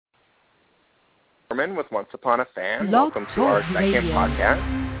Norman with Once Upon a Fan. Welcome to our second podcast.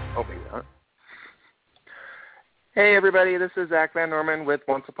 Oh, maybe not. Hey, everybody, this is Zach Van Norman with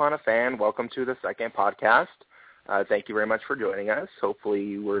Once Upon a Fan. Welcome to the second podcast. Thank you very much for joining us. Hopefully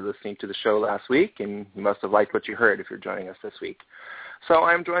you were listening to the show last week, and you must have liked what you heard if you're joining us this week. So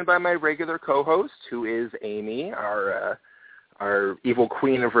I'm joined by my regular co-host, who is Amy, our evil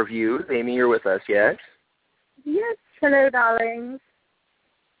queen of reviews. Amy, you're with us, yes? Yes. Hello, darlings.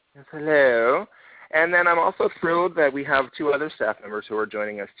 Yes, hello. And then I'm also thrilled that we have two other staff members who are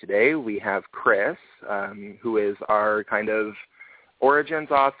joining us today. We have Chris, who is our kind of origins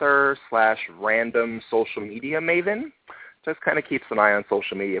author / random social media maven. Just kind of keeps an eye on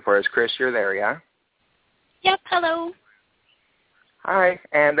social media for us. Chris, you're there, yeah? Yep, hello. Hi.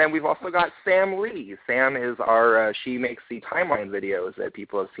 And then we've also got Sam Lee. Sam is our, she makes the timeline videos that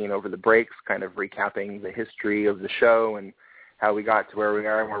people have seen over the breaks, kind of recapping the history of the show and how we got to where we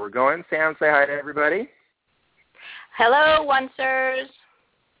are and where we're going. Sam, say hi to everybody. Hello, Oncers.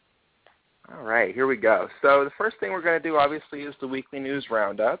 All right, here we go. So the first thing we're going to do, obviously, is the weekly news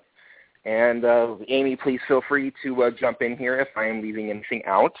roundup. And Amy, please feel free to jump in here if I am leaving anything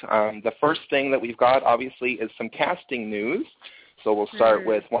out. The first thing that we've got, obviously, is some casting news. So we'll start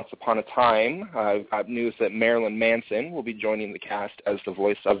with Once Upon a Time. I've got news that Marilyn Manson will be joining the cast as the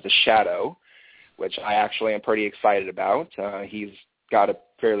voice of the Shadow, which I actually am pretty excited about. He's got a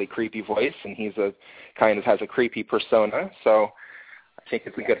fairly creepy voice, and he's kind of has a creepy persona. So I think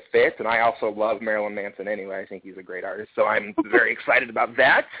it's a good fit. And I also love Marilyn Manson anyway. I think he's a great artist. So I'm very excited about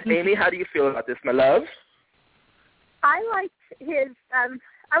that. Amy, how do you feel about this, my love? I liked his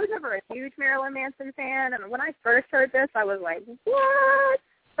I was never a huge Marilyn Manson fan, and when I first heard this, I was like, what?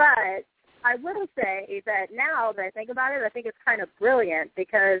 But I will say that now that I think about it, I think it's kind of brilliant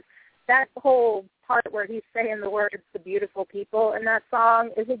because that whole part where he's saying the words, the beautiful people in that song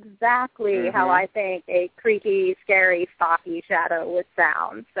is exactly how I think a creepy, scary, stocky Shadow would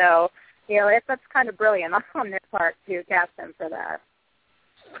sound. So, you know, that's kind of brilliant on their part to cast him for that.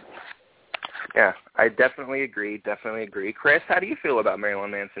 Yeah, I definitely agree. Chris, how do you feel about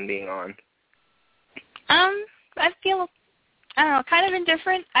Marilyn Manson being on? I feel, I don't know, kind of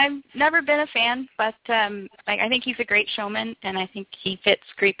indifferent. I've never been a fan, but I think he's a great showman, and I think he fits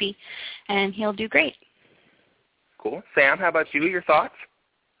creepy, and he'll do great. Cool. Sam, how about you? Your thoughts?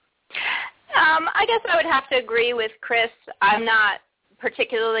 I guess I would have to agree with Chris. I'm not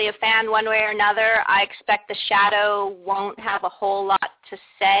particularly a fan one way or another. I expect the Shadow won't have a whole lot to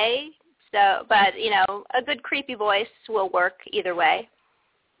say. So, but, you know, a good creepy voice will work either way.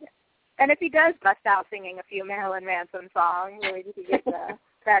 And if he does bust out singing a few Marilyn Manson songs, we get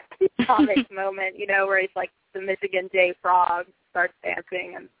that comic moment, you know, where he's like the Michigan J Frog, starts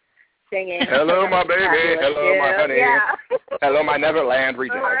dancing and singing. Hello, my baby. Hello, my honey. Yeah. Hello, my Neverland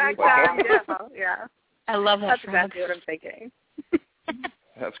region. Yeah. I love that. That's exactly what I'm thinking.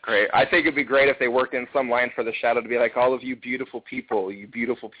 That's great. I think it'd be great if they worked in some line for the Shadow to be like, all of you beautiful people. Like,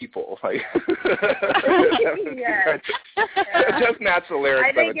 yes. Just match the lyrics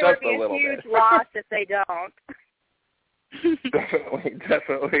I think of it just a little bit. it would be a huge loss if they don't.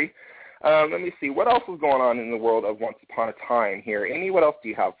 Definitely. Let me see. What else is going on in the world of Once Upon a Time here? Amy, what else do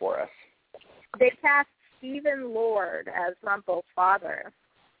you have for us? They cast Stephen Lord as Rumpel's father.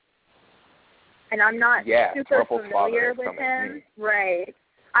 And I'm not super familiar with him. Right.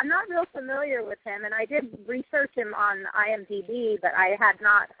 I'm not real familiar with him, and I did research him on IMDb, but I had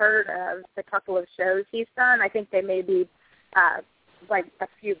not heard of the couple of shows he's done. I think they may be like a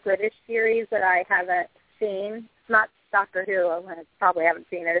few British series that I haven't seen. It's not Doctor Who. I probably haven't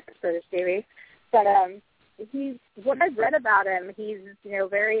seen it if it's British TV. But what I've read about him, he's, you know,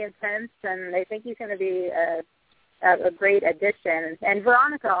 very intense, and they think he's going to be a great addition. And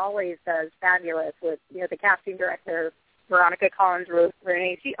Veronica always does fabulous with, you know, the casting director, Veronica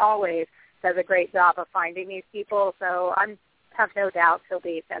Collins-Rooney. She always does a great job of finding these people, so I have no doubt he'll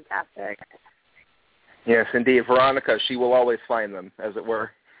be fantastic. Yes, indeed. Veronica, she will always find them, as it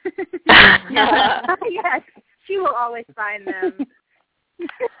were. Yes, she will always find them.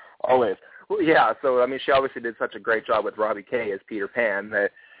 Always. Well, yeah, so, I mean, she obviously did such a great job with Robbie Kay as Peter Pan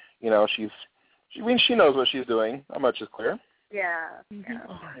that, you know, she knows what she's doing. How much is clear? Yeah.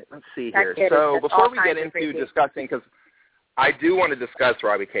 All right, let's see here. So before we get into discussing, because I do want to discuss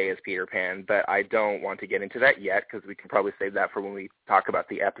Robbie Kay as Peter Pan, but I don't want to get into that yet because we can probably save that for when we talk about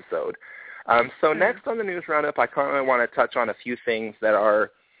the episode. So next on the news roundup, I kind of want to touch on a few things that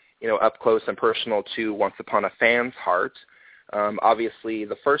are, you know, up close and personal to Once Upon a Fan's heart. Obviously,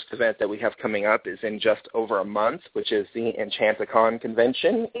 the first event that we have coming up is in just over a month, which is the Enchantacon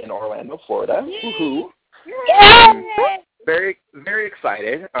convention in Orlando, Florida. Woohoo! very, very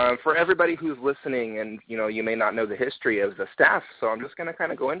excited. For everybody who's listening, and you may not know the history of the staff, so I'm just going to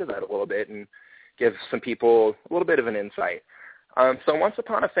kind of go into that a little bit and give some people a little bit of an insight. So Once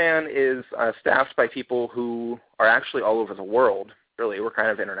Upon a Fan is staffed by people who are actually all over the world. Really, we're kind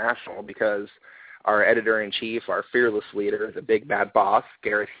of international because our editor-in-chief, our fearless leader, the big bad boss,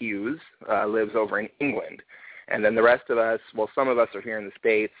 Gareth Hughes, lives over in England. And then the rest of us, well, some of us are here in the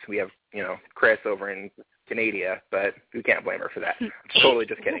States. We have, Chris over in Canada, but we can't blame her for that. I'm totally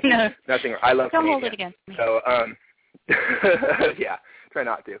just kidding. No. Nothing. I love Don't Canadian. hold it against me. So, yeah, try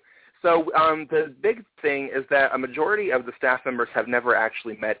not to. So the big thing is that a majority of the staff members have never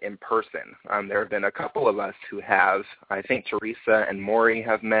actually met in person. There have been a couple of us who have. I think Teresa and Maury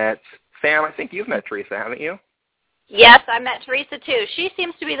have met. Sam, I think you've met Teresa, haven't you? Yes, I met Teresa too. She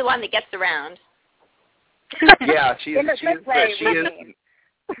seems to be the one that gets around. Yeah, she is.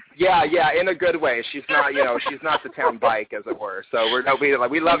 Yeah, in a good way. She's not, she's not the town bike, as it were. So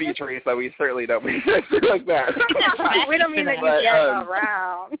we love you, Teresa. We certainly don't mean anything like that. We don't mean that you get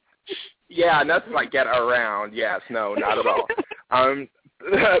around. Yeah, nothing like get around. Yes, no, not at all.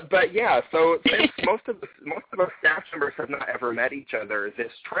 But yeah, so since most of our staff members have not ever met each other,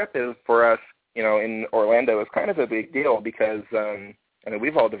 this trip is for us, in Orlando, is kind of a big deal because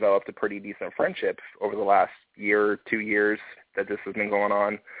we've all developed a pretty decent friendship over the last year, 2 years that this has been going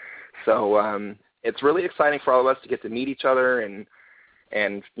on. So it's really exciting for all of us to get to meet each other and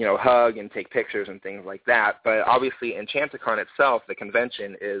hug and take pictures and things like that. But obviously Enchantacon itself, the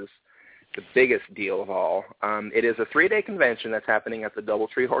convention, is the biggest deal of all. It is a 3-day convention that's happening at the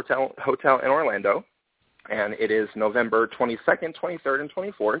DoubleTree Hotel in Orlando, and it is November 22nd, 23rd, and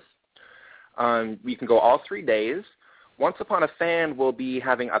 24th. You can go all 3 days. Once Upon a Fan will be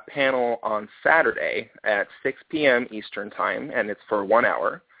having a panel on Saturday at 6 p.m. Eastern Time, and it's for 1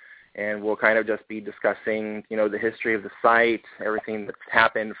 hour. And we'll kind of just be discussing, the history of the site, everything that's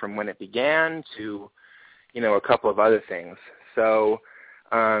happened from when it began to, a couple of other things. So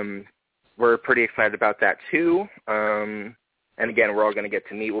we're pretty excited about that too. And again, we're all going to get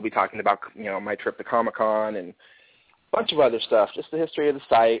to meet. We'll be talking about, my trip to Comic-Con and a bunch of other stuff, just the history of the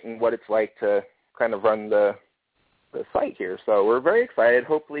site and what it's like to kind of run the site here. So we're very excited.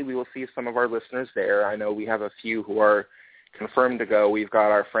 Hopefully we will see some of our listeners there. I know we have a few who are confirmed to go. We've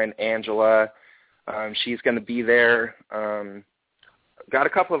got our friend Angela. She's going to be there. Got a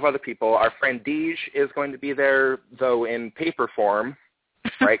couple of other people. Our friend Deej is going to be there, though in paper form.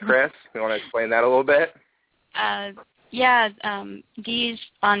 Right, Chris? You want to explain that a little bit? Yeah, Deej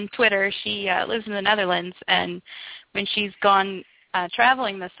on Twitter, she lives in the Netherlands, and when she's gone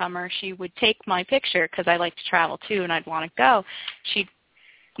traveling this summer, she would take my picture because I like to travel too and I'd want to go. She'd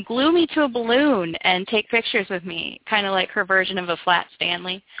glue me to a balloon and take pictures with me, kind of like her version of a flat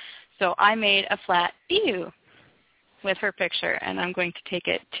Stanley. So I made a flat view with her picture, and I'm going to take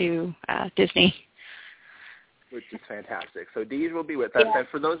it to Disney. Which is fantastic. So Deej will be with us. Yeah. And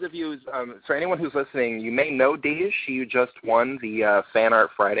for those of you, for anyone who's listening, you may know Deej. She just won the Fan Art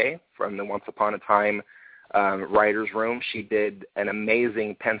Friday from the Once Upon a Time writer's room. She did an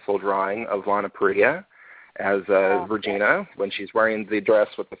amazing pencil drawing of Lana Parrilla as Regina when she's wearing the dress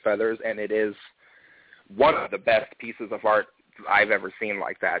with the feathers, and it is one of the best pieces of art I've ever seen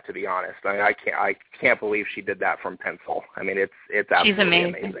like that, to be honest. I mean, I can't believe she did that from pencil. I mean, it's absolutely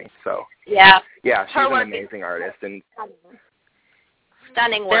amazing. So yeah, she's an amazing artist and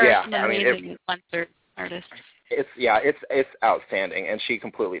stunning work. Yeah, amazing artist. It's outstanding, and she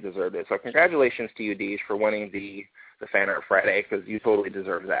completely deserved it. So congratulations to you, Deej, for winning the Fan Art Friday, because you totally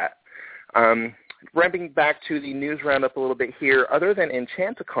deserve that. Ramping back to the news roundup a little bit here, other than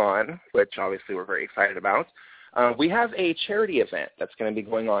Enchantacon, which obviously we're very excited about, we have a charity event that's going to be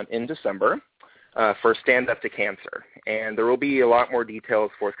going on in December for Stand Up to Cancer. And there will be a lot more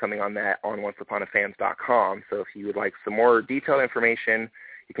details forthcoming on that on onceuponafans.com. So if you would like some more detailed information,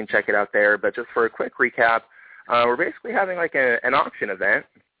 you can check it out there. But just for a quick recap, we're basically having like an auction event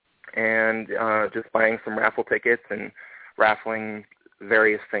and just buying some raffle tickets and raffling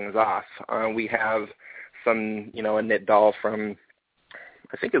various things off. We have some, a knit doll from,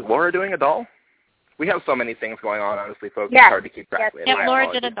 I think, is Laura doing a doll? We have so many things going on, honestly, folks. Yes. It's hard to keep track of it. Yeah,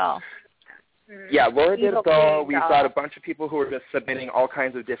 Laura did a doll. Yeah, Laura did a doll. We've got a bunch of people who are just submitting all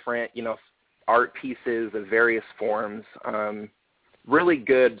kinds of different, art pieces of various forms. Really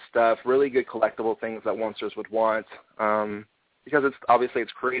good stuff, really good collectible things that Onesters would want because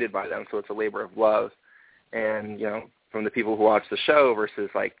it's created by them, so it's a labor of love. And, from the people who watch the show versus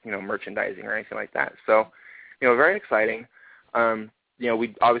merchandising or anything like that. So, very exciting.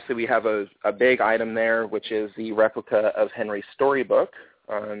 We have a big item there, which is the replica of Henry's storybook.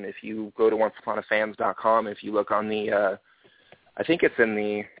 If you go to onceuponafans.com, if you look on the I think it's in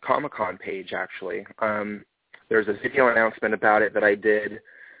the Comic-Con page, actually. There's a video announcement about it that I did.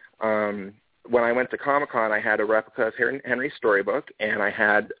 When I went to Comic-Con, I had a replica of Henry's storybook, and I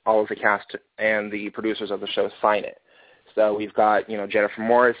had all of the cast and the producers of the show sign it. So we've got, Jennifer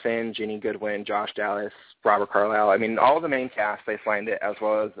Morrison, Ginny Goodwin, Josh Dallas, Robert Carlyle. I mean, all the main cast, they signed it, as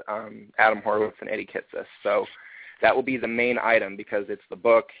well as Adam Horowitz and Eddie Kitsis. So that will be the main item because it's the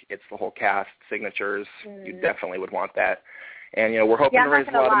book, it's the whole cast, signatures. You definitely would want that. And, we're hoping to raise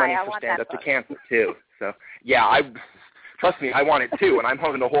a lot of money for Stand Up to Cancer, too. So, trust me, I want it, too, and I'm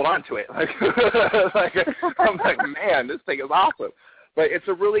hoping to hold on to it. I'm like, man, this thing is awesome. But it's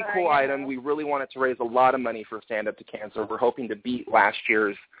a really cool item. We really wanted to raise a lot of money for Stand Up to Cancer. We're hoping to beat last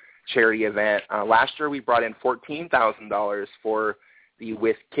year's charity event. Last year we brought in $14,000 for the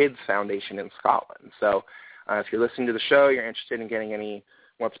With Kids Foundation in Scotland. So if you're listening to the show, you're interested in getting any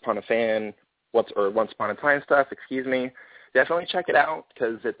Once Upon a Time stuff, definitely check it out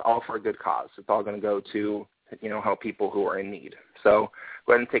because it's all for a good cause. It's all going to go to, help people who are in need. So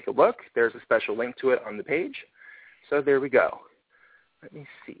go ahead and take a look. There's a special link to it on the page. So there we go. Let me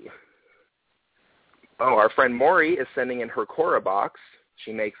see. Oh, our friend Maury is sending in her Cora box.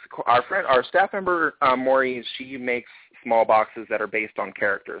 She makes our staff member Maury. She makes small boxes that are based on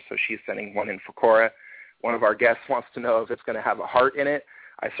characters. So she's sending one in for Cora. One of our guests wants to know if it's going to have a heart in it.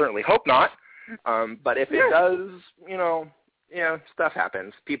 I certainly hope not. But if it does, stuff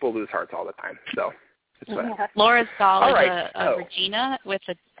happens. People lose hearts all the time. So it's fine. Laura's doll is a Regina with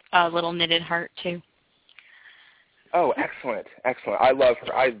a little knitted heart too. Oh, excellent. I love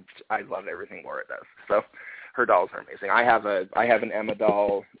her. I love everything Laura does. So her dolls are amazing. I have an Emma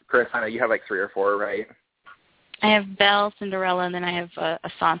doll. Chris, I know you have like 3 or 4, right? I have Belle, Cinderella, and then I have a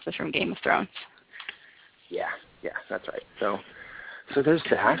Sansa from Game of Thrones. Yeah, that's right. So there's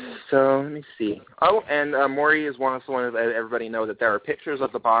that. So let me see. Oh, and Maury is wants to let everybody know that there are pictures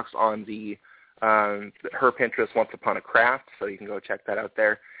of the box on the her Pinterest Once Upon a Craft, so you can go check that out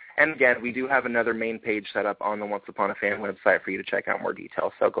there. And again, we do have another main page set up on the Once Upon a Fan website for you to check out more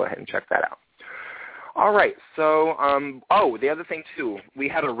details, so go ahead and check that out. All right, so, the other thing, too, we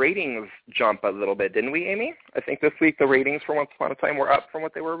had a ratings jump a little bit, didn't we, Amy? I think this week the ratings for Once Upon a Time were up from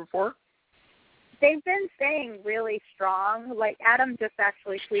what they were before. They've been staying really strong. Like, Adam just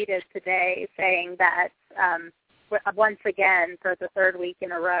actually tweeted today saying that once again, for the 3rd week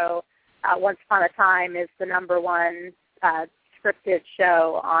in a row, Once Upon a Time is the #1 scripted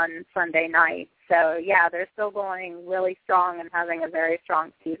show on Sunday night. So, yeah, they're still going really strong and having a very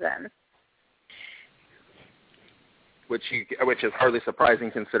strong season. Which is hardly surprising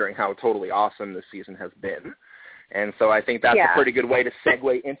considering how totally awesome this season has been. And so I think that's a pretty good way to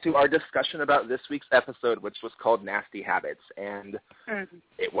segue into our discussion about this week's episode, which was called Nasty Habits. And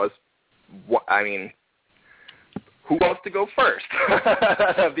it was, who wants to go first?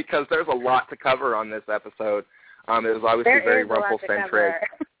 Because there's a lot to cover on this episode. It was obviously very Rumpel-centric.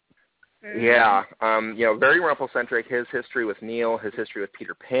 Yeah, very Rumpel-centric. His history with Neil, his history with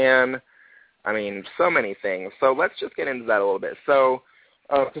Peter Pan. I mean, so many things. So let's just get into that a little bit. So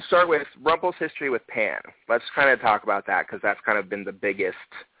to start with, Rumpel's history with Pan. Let's kind of talk about that because that's kind of been the biggest,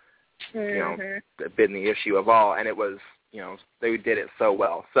 been the issue of all. And it was, they did it so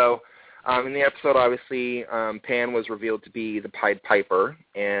well. So in the episode, obviously, Pan was revealed to be the Pied Piper.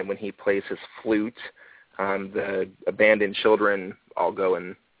 And when he plays his flute, the abandoned children all go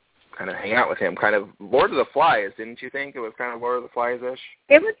and kind of hang out with him. Kind of Lord of the Flies, didn't you think? It was kind of Lord of the Flies-ish?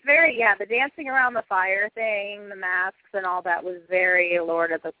 It was very, the dancing around the fire thing, the masks and all that was very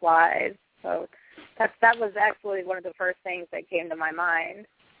Lord of the Flies. So that was actually one of the first things that came to my mind.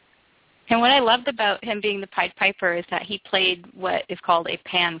 And what I loved about him being the Pied Piper is that he played what is called a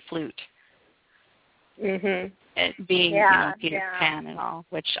pan flute. It being, Peter Pan and all,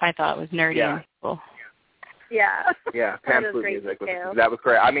 which I thought was nerdy and cool. Yeah, Pan flute music that was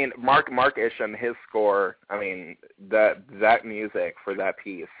great. I mean, Mark Isham, his score. I mean, that music for that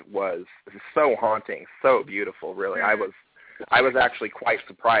piece was so haunting, so beautiful. Really, I was actually quite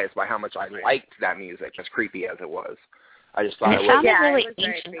surprised by how much I liked that music, as creepy as it was. I just thought it was really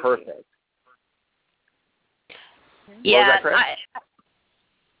perfect. Yeah,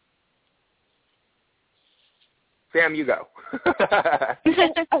 Sam, you go.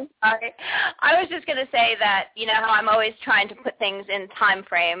 I'm sorry. I was just going to say that, how I'm always trying to put things in time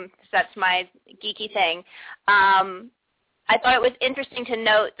frame, because that's my geeky thing. I thought it was interesting to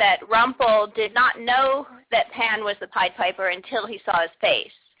note that Rumpel did not know that Pan was the Pied Piper until he saw his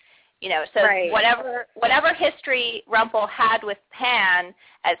face. So whatever history Rumpel had with Pan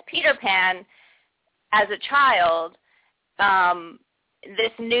as Peter Pan as a child,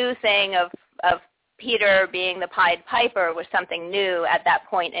 this new thing of Peter being the Pied Piper was something new at that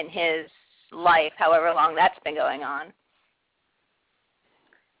point in his life, however long that's been going on.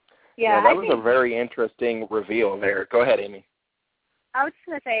 Yeah, that was a very interesting reveal there. Go ahead, Amy. I was just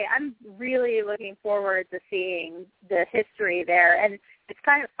going to say, I'm really looking forward to seeing the history there. And it's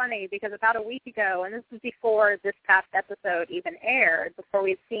kind of funny because about a week ago, and this was before this past episode even aired, before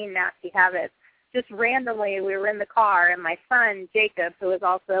we'd seen Nasty Habits, just randomly we were in the car, and my son, Jacob, who is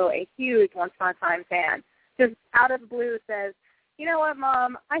also a huge Once Upon a Time fan, just out of the blue says, you know what,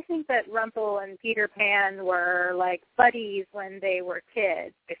 Mom, I think that Rumple and Peter Pan were like buddies when they were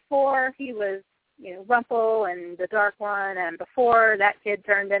kids. Before he was, Rumple and the Dark One, and before that kid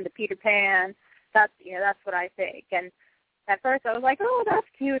turned into Peter Pan, that's what I think. And at first I was like, oh, that's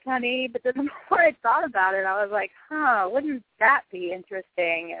cute, honey. But then the more I thought about it, I was like, wouldn't that be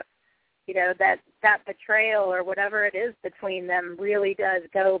interesting if, that betrayal or whatever it is between them really does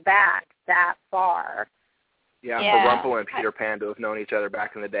go back that far. Yeah, for Rumple and Peter Pan to have known each other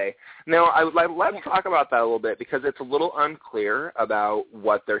back in the day. Now, let's talk about that a little bit because it's a little unclear about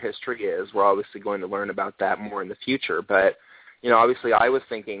what their history is. We're obviously going to learn about that more in the future. But, obviously I was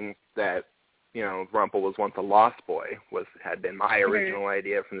thinking that, Rumple was once a lost boy, had been my original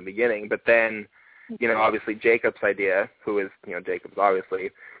idea from the beginning. But then, obviously Jacob's idea, who is, Jacob's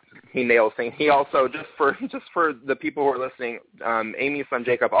obviously, he nails things. He also, just for the people who are listening, Amy's son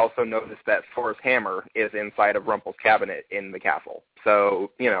Jacob also noticed that Thor's hammer is inside of Rumple's cabinet in the castle.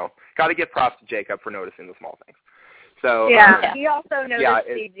 So, got to give props to Jacob for noticing the small things. So he also noticed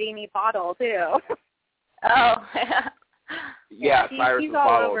the genie bottle too. Oh, yeah. Cyrus's he's all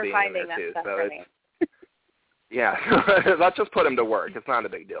bottle over being finding in there that too. stuff So for it's me. yeah. Let's just put him to work. It's not a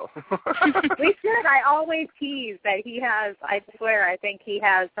big deal. We should. I always tease that he has, I swear, I think he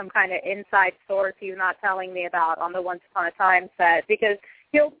has some kind of inside source he's not telling me about on the Once Upon a Time set, because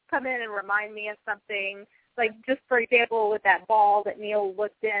he'll come in and remind me of something, like just for example with that ball that Neil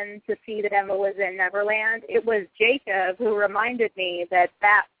looked in to see that Emma was in Neverland. It was Jacob who reminded me that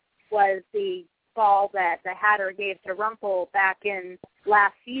was the ball that the Hatter gave to Rumple back in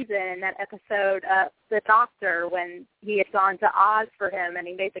last season in that episode of The Doctor when he had gone to Oz for him, and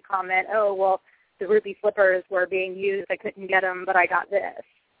he made the comment, oh, well, the ruby slippers were being used. I couldn't get them, but I got this.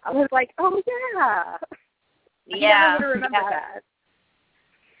 I was like, oh, yeah. I never remember that.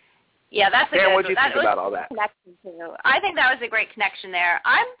 Yeah, that's a Dan, good what did you think about all that? I think that was a great connection there.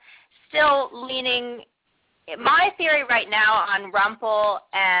 I'm still leaning. My theory right now on Rumple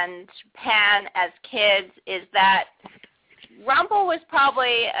and Pan as kids is that Rumple was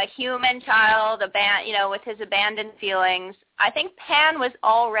probably a human child, with his abandoned feelings. I think Pan was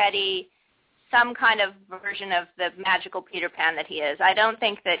already some kind of version of the magical Peter Pan that he is. I don't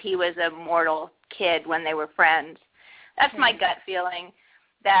think that he was a mortal kid when they were friends. That's my gut feeling.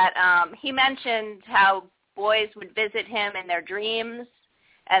 That he mentioned how boys would visit him in their dreams.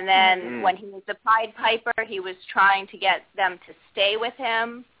 And then when he was the Pied Piper, he was trying to get them to stay with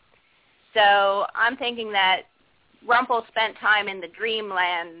him. So I'm thinking that Rumple spent time in the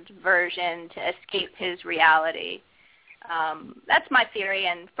Dreamland version to escape his reality. That's my theory,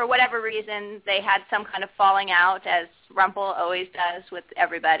 and for whatever reason, they had some kind of falling out, as Rumple always does with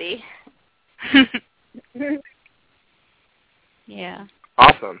everybody. Yeah.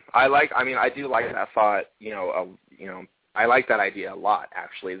 Awesome. I do like that thought, I like that idea a lot,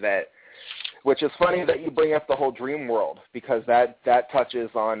 actually, which is funny that you bring up the whole dream world, because that touches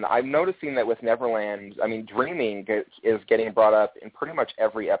on, I'm noticing that with Neverland, dreaming is getting brought up in pretty much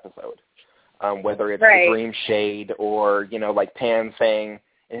every episode, whether it's the dream shade or, like Pan saying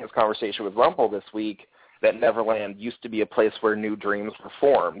in his conversation with Rumple this week that Neverland used to be a place where new dreams were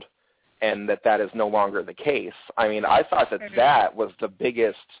formed, and that is no longer the case. I thought that was the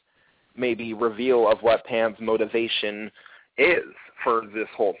biggest maybe reveal of what Pan's motivation is for this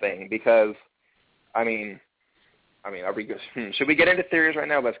whole thing, because are we should we get into theories right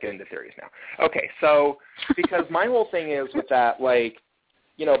now? Let's get into theories now. Okay, so because my whole thing is with that,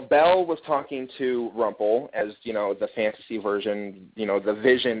 Belle was talking to Rumple as, the fantasy version, the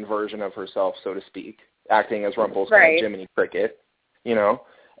vision version of herself, so to speak, acting as Rumple's kind of Jiminy Cricket,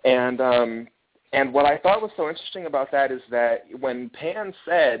 And what I thought was so interesting about that is that when Pan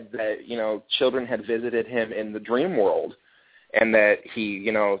said that, children had visited him in the dream world and that he,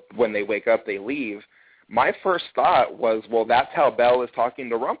 when they wake up, they leave, my first thought was, well, that's how Belle is talking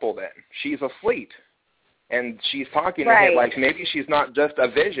to Rumple then. She's asleep. And she's talking to him like maybe she's not just a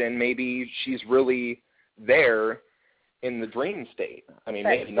vision, maybe she's really there in the dream state.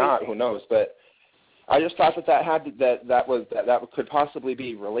 Maybe not, who knows, but I just thought that could possibly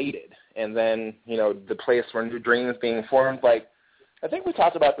be related. And then, the place where new dreams being formed, I think we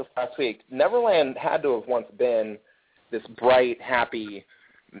talked about this last week. Neverland had to have once been this bright, happy,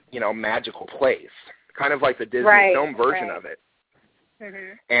 magical place, kind of like the Disney film version of it.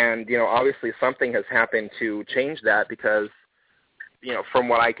 Mm-hmm. And, obviously something has happened to change that because, from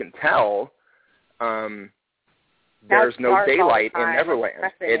what I can tell, there's no daylight in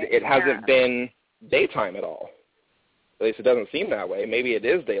Neverland. It hasn't been daytime at all. At least it doesn't seem that way. Maybe it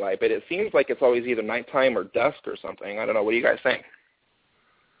is daylight, but it seems like it's always either nighttime or dusk or something. I don't know. What do you guys think?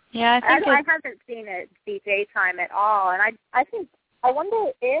 Yeah, I haven't seen it be daytime at all, and I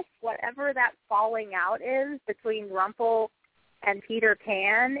wonder if whatever that falling out is between Rumpel and Peter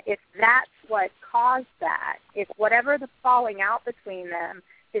Pan, if that's what caused that, if whatever the falling out between them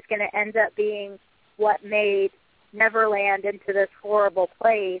is going to end up being what made Neverland into this horrible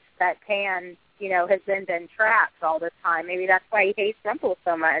place that Pan, has been trapped all this time. Maybe that's why he hates Rumpel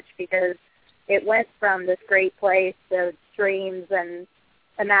so much, because it went from this great place to dreams and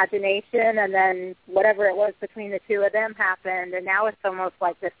imagination, and then whatever it was between the two of them happened, and now it's almost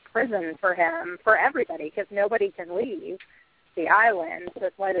like this prison for him, for everybody, because nobody can leave the island. So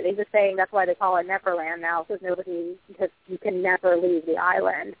that's why they were saying that's why they call it Neverland now, because you can never leave the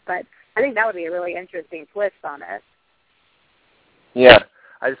island. But I think that would be a really interesting twist on it. Yeah,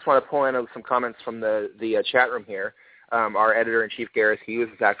 I just want to pull in some comments from the chat room here. Our editor-in-chief, Gareth Hughes,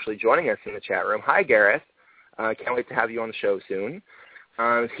 is actually joining us in the chat room. Hi, Gareth. Can't wait to have you on the show soon.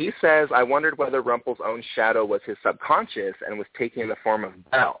 He says, I wondered whether Rumpel's own shadow was his subconscious and was taking the form of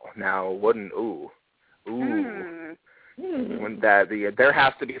Belle. Now, when there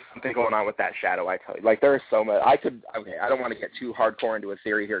has to be something going on with that shadow, I tell you. Like, there is so much. I don't want to get too hardcore into a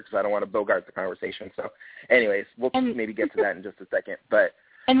theory here because I don't want to bogart the conversation. So, anyways, we'll maybe get to that in just a second. But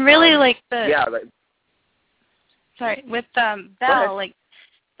really, with Belle, like,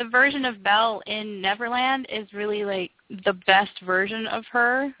 the version of Belle in Neverland is really, like, the best version of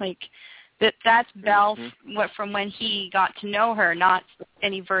her. Like, that's Belle from when he got to know her, not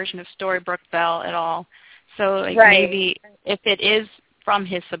any version of Storybrooke Belle at all. So, like, maybe if it is from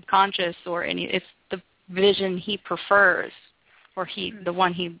his subconscious or it's the vision he prefers or the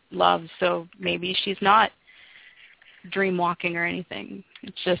one he loves, so maybe she's not dreamwalking or anything.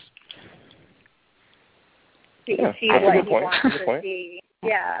 It's just... She what he wants to see.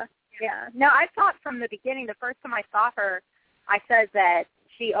 Yeah. No, I thought from the beginning, the first time I saw her, I said that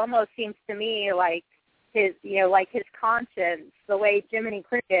she almost seems to me like his conscience, the way Jiminy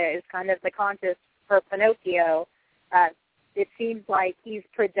Cricket is kind of the conscience for Pinocchio. It seems like he's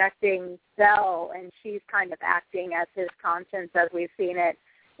projecting Belle, and she's kind of acting as his conscience as we've seen it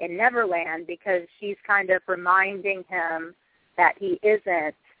in Neverland, because she's kind of reminding him that he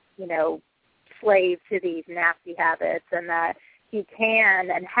isn't, slave to these nasty habits, and that he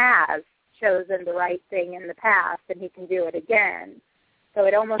can and has chosen the right thing in the past, and he can do it again. So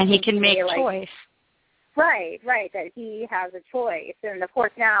it almost and he can make choice. Right, that he has a choice, and of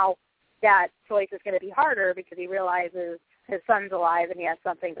course now that choice is going to be harder because he realizes his son's alive and he has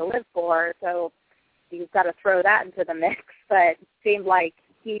something to live for. So you've got to throw that into the mix. But it seemed like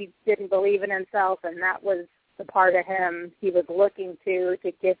he didn't believe in himself, and that was the part of him he was looking to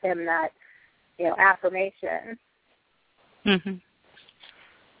give him that, affirmation. Mm-hmm.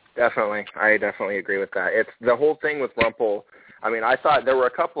 Definitely. I definitely agree with that. It's the whole thing with Rumpel. I mean, I thought there were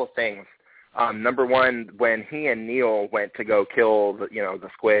a couple of things. Number one, when he and Neil went to go kill the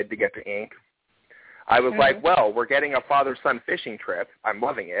squid to get the ink, I was like, well, we're getting a father-son fishing trip. I'm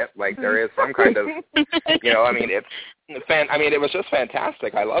loving it. Like, there is some kind of, it was just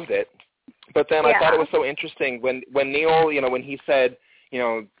fantastic. I loved it. But then I thought it was so interesting when Neil, when he said,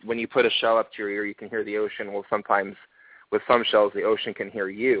 when you put a shell up to your ear, you can hear the ocean. Well, sometimes with some shells, the ocean can hear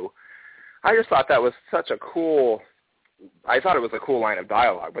you. I just thought that was such a cool. I thought it was a cool line of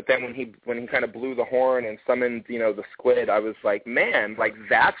dialogue. But then when he kind of blew the horn and summoned, the squid, I was like, man, like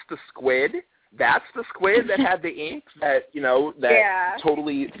that's the squid. That's the squid that had the ink that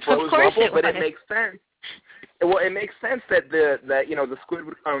totally froze Rumpel. But it makes sense. Well, it makes sense that the squid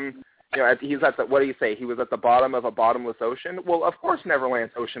would come. He's at the, what do you say? He was at the bottom of a bottomless ocean. Well, of course,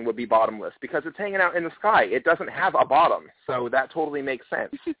 Neverland's ocean would be bottomless because it's hanging out in the sky. It doesn't have a bottom, so that totally makes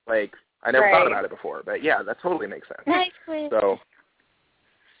sense. Like, I never thought about it before, but yeah, that totally makes sense. Nice. So,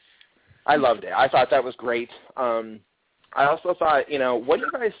 I loved it. I thought that was great. I also thought, what do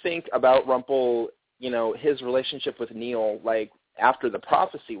you guys think about Rumpel? His relationship with Neil, like after the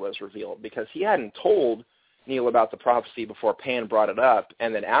prophecy was revealed, because he hadn't told Neil about the prophecy before Pan brought it up,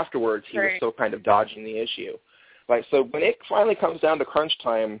 and then afterwards he was still kind of dodging the issue. Like, so when it finally comes down to crunch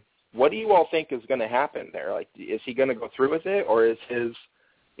time, what do you all think is going to happen there? Like, is he going to go through with it, or is his,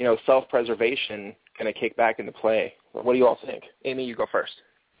 self-preservation going to kick back into play. What do you all think? Amy, you go first.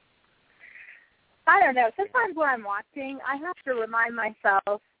 I don't know. Sometimes when I'm watching, I have to remind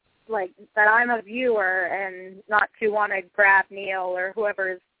myself, like, that I'm a viewer and not to want to grab Neil or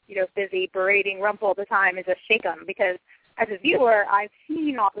whoever's, busy berating Rumple all the time and just shake him, because as a viewer, I've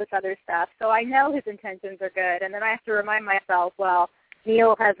seen all this other stuff, so I know his intentions are good, and then I have to remind myself, well,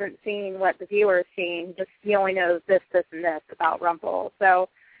 Neil hasn't seen what the viewer's seen, just he only knows this, this, and this about Rumple. So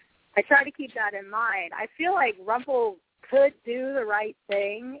I try to keep that in mind. I feel like Rumple could do the right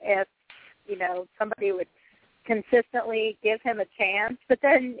thing if, somebody would consistently give him a chance, but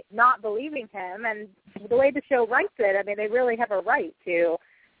then not believing him. And the way the show writes it, I mean, they really have a right to.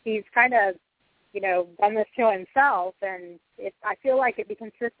 He's kind of, done this to himself, and I feel like if he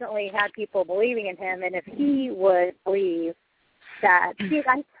consistently had people believing in him, and if he would believe that,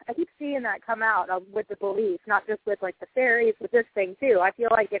 I keep seeing that come out with the belief, not just with, like, the fairies, with this thing, too. I feel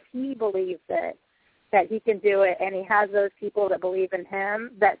like if he believes it, that he can do it, and he has those people that believe in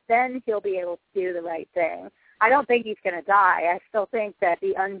him, that then he'll be able to do the right thing. I don't think he's going to die. I still think that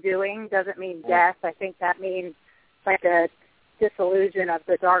the undoing doesn't mean death. I think that means like a dissolution of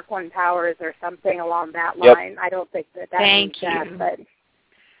the Dark One powers or something along that line. I don't think that means death,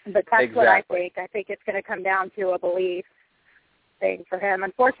 but that's what I think. I think it's going to come down to a belief thing for him.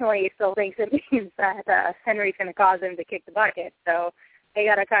 Unfortunately, he still thinks it means that Henry's going to cause him to kick the bucket, so they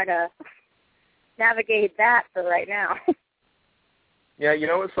got to kind of navigate that for right now. Yeah,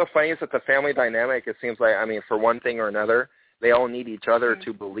 what's so funny is that the family dynamic, it seems like, for one thing or another, they all need each other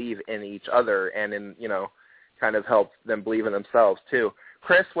to believe in each other and in, kind of help them believe in themselves, too.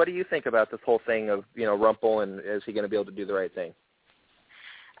 Chris, what do you think about this whole thing of, Rumple, and is he going to be able to do the right thing?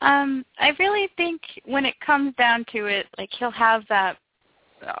 I really think when it comes down to it, like, he'll have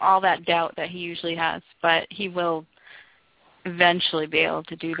all that doubt that he usually has, but he will eventually be able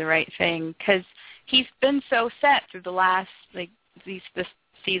to do the right thing, because he's been so set through the last, this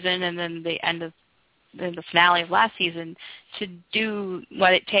season and then the end of the finale of last season to do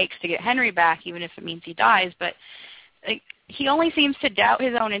what it takes to get Henry back, even if it means he dies. But he only seems to doubt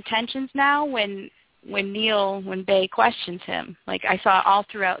his own intentions now when Bay questions him. Like, I saw all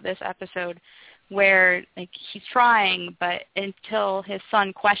throughout this episode where, like, he's trying, but until his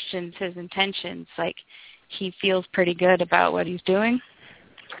son questions his intentions, like, he feels pretty good about what he's doing.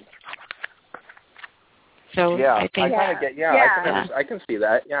 So yeah, I think I can see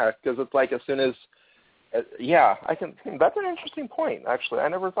that. Yeah, because it's like as soon as I can. That's an interesting point. Actually, I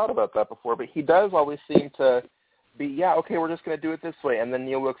never thought about that before. But he does always seem to be, okay, we're just going to do it this way. And then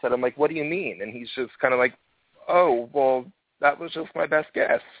Neil looks at him like, what do you mean? And he's just kind of like, oh, well, that was just my best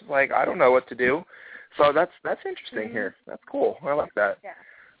guess. Like, I don't know what to do. So that's interesting here. That's cool. I like that. Yeah.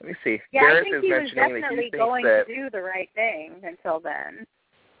 Let me see. Yeah, Gareth I think is he was mentioning definitely that he going thinks to do the right thing until then.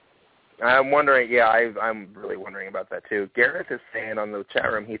 I'm wondering, I'm really wondering about that too. Gareth is saying on the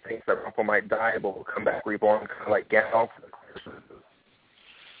chat room he thinks that Rumple might die but will come back reborn, kind of like Gandalf.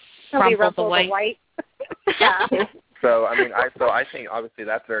 Rumple the White. Yeah. So I think obviously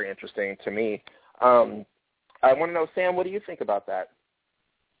that's very interesting to me. I want to know, Sam, what do you think about that?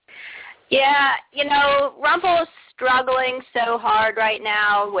 Yeah, Rumple's struggling so hard right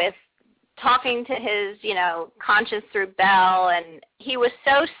now with talking to his, conscience through Belle, and he was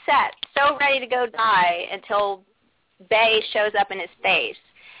so set, so ready to go die until Bay shows up in his face,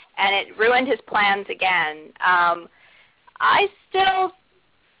 and it ruined his plans again. I still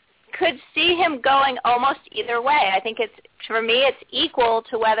could see him going almost either way. I think for me, it's equal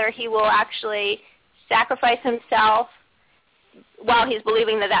to whether he will actually sacrifice himself while he's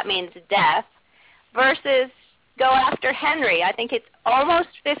believing that means death versus go after Henry. I think it's almost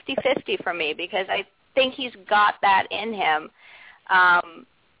 50-50 for me because I think he's got that in him.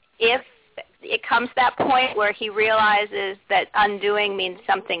 If it comes to that point where he realizes that undoing means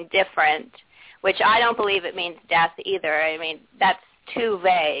something different, which I don't believe it means death either. I mean, that's too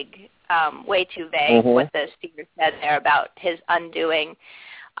vague, way too vague what the speaker said there about his undoing.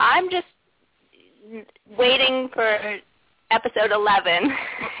 I'm just waiting for episode 11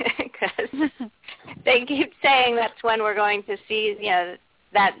 because they keep saying that's when we're going to see,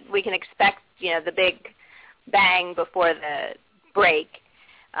 that we can expect, the big bang before the break.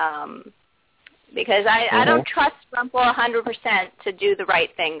 Because I don't trust Rumple 100% to do the right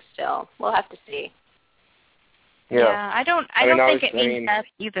thing still. We'll have to see. Yeah, I don't think it means death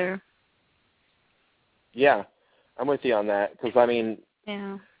either. Yeah, I'm with you on that because I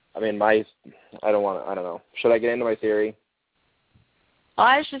don't know. Should I get into my theory? Well,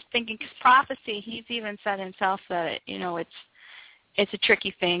 I was just thinking, because prophecy, he's even said himself that, it's a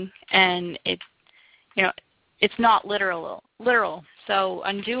tricky thing, and it's not literal. So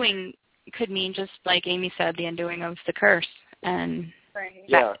undoing could mean, just like Amy said, the undoing of the curse, and right.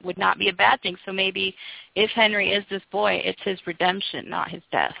 that would not be a bad thing. So maybe if Henry is this boy, it's his redemption, not his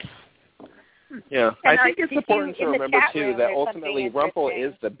death. Yeah, I think it's important to remember, too, that ultimately Rumpel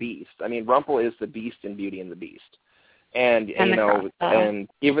is the Beast. I mean, Rumpel is the Beast in Beauty and the Beast. And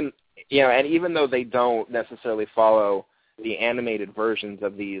even though they don't necessarily follow the animated versions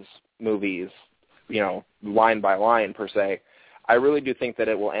of these movies, line by line per se, I really do think that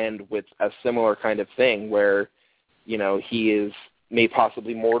it will end with a similar kind of thing where, he is may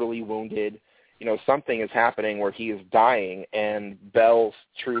possibly mortally wounded. Something is happening where he is dying, and Belle's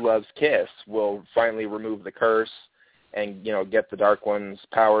true love's kiss will finally remove the curse and, get the Dark One's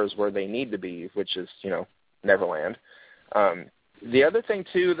powers where they need to be, which is, Neverland. The other thing,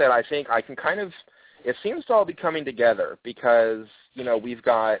 too, that I think I can it seems to all be coming together because, we've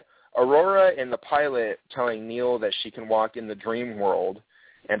got Aurora in the pilot telling Neil that she can walk in the dream world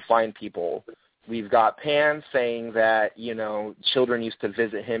and find people. We've got Pan saying that, children used to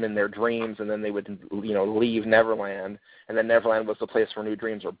visit him in their dreams and then they would, leave Neverland, and then Neverland was the place where new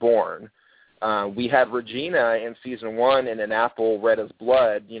dreams are born. We had Regina in season 1 in An Apple Red as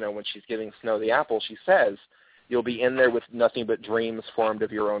Blood, when she's giving Snow the apple, she says, you'll be in there with nothing but dreams formed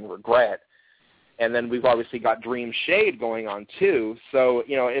of your own regret. And then we've obviously got Dream Shade going on, too. So,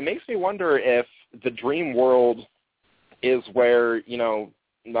 it makes me wonder if the dream world is where,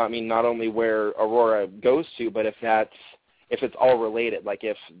 not only where Aurora goes to, but if it's all related. Like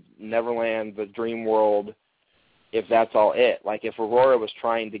if Neverland, the dream world, if that's all it. Like if Aurora was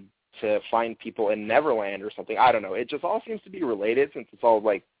trying to find people in Neverland or something. I don't know. It just all seems to be related since it's all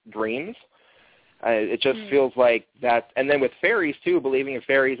like dreams. It just feels like that. And then with fairies, too, believing in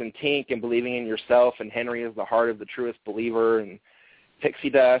fairies and Tink and believing in yourself, and Henry is the heart of the truest believer, and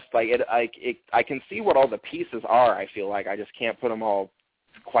pixie dust. I can see what all the pieces are, I feel like. I just can't put them all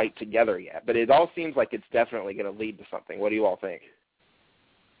quite together yet. But it all seems like it's definitely going to lead to something. What do you all think?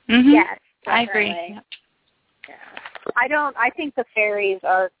 Mm-hmm. Yes, definitely. I agree. Yeah. I think the fairies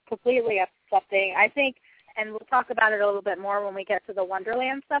are completely accepting. I think, and we'll talk about it a little bit more when we get to the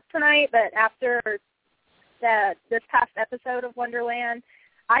Wonderland stuff tonight, but after this past episode of Wonderland,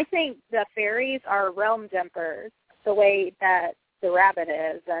 I think the fairies are realm jumpers the way that the rabbit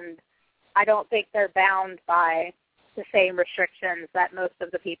is, and I don't think they're bound by the same restrictions that most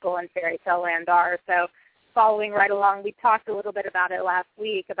of the people in Fairy Tale Land are. So following right along, we talked a little bit about it last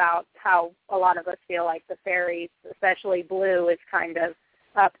week about how a lot of us feel like the fairies, especially Blue, is kind of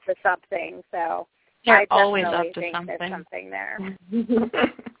up to something. So they're I always definitely up to think something. There's something there.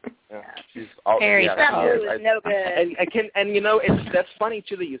 She's Fairies is no good. That's funny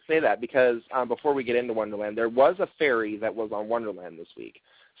too that you say that because before we get into Wonderland, there was a fairy that was on Wonderland this week,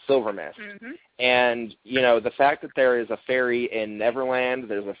 Silver Mist. Mm-hmm. And the fact that there is a fairy in Neverland,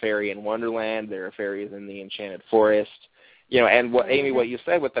 there's a fairy in Wonderland, there are fairies in the Enchanted Forest, and what Amy, what you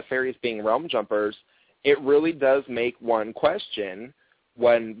said with the fairies being realm jumpers, it really does make one question.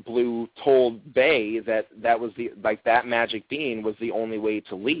 When Blue told Bay that was that magic bean was the only way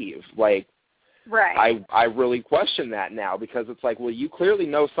to leave. Right. I really question that now because it's like, well, you clearly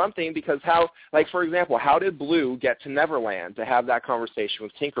know something because for example, how did Blue get to Neverland to have that conversation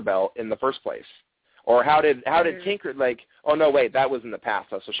with Tinkerbell in the first place? Or how did Tinker oh no, wait, that was in the past,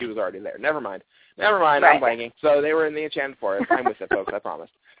 so she was already there. Never mind, right. I'm blanking. So they were in the Enchanted Forest. I'm with it, folks, I promise.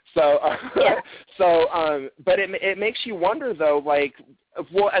 So, but it makes you wonder though,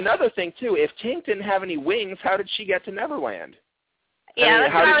 another thing too, if Tink didn't have any wings, how did she get to Neverland? Yeah,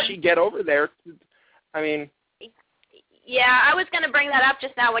 how did she get over there? Yeah, I was going to bring that up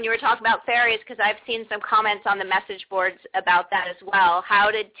just now when you were talking about fairies because I've seen some comments on the message boards about that as well.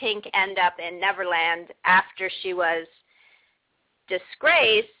 How did Tink end up in Neverland after she was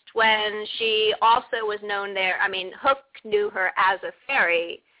disgraced when she also was known there? I mean, Hook knew her as a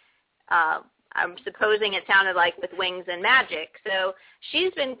fairy. I'm supposing it sounded like with wings and magic. So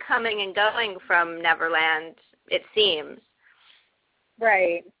she's been coming and going from Neverland, it seems.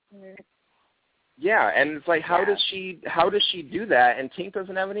 Right. Yeah, and it's like, how does she do that? And Tink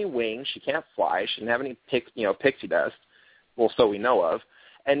doesn't have any wings. She can't fly. She didn't have any pixie dust. Well, so we know of.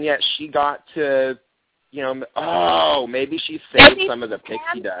 And yet she got to, maybe she saved some of the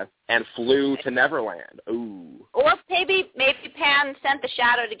pixie dust and flew to Neverland. Ooh. Or maybe Pan sent the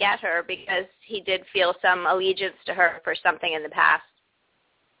shadow to get her because he did feel some allegiance to her for something in the past.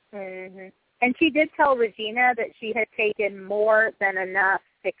 Mm-hmm. And she did tell Regina that she had taken more than enough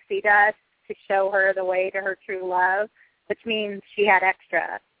pixie dust to show her the way to her true love, which means she had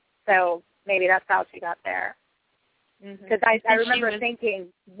extra. So maybe that's how she got there. Because I remember thinking,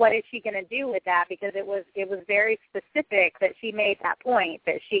 what is she going to do with that? Because it was very specific that she made that point,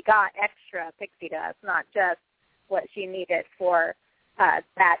 that she got extra pixie dust, not just what she needed for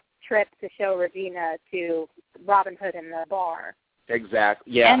that trip to show Regina to Robin Hood in the bar.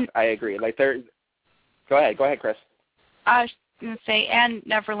 Exactly. Yeah, I agree. Like Go ahead, Chris. I was going to say, and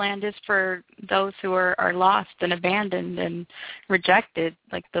Neverland is for those who are lost and abandoned and rejected,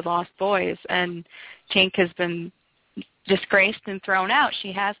 like the lost boys. And Tink has been disgraced and thrown out.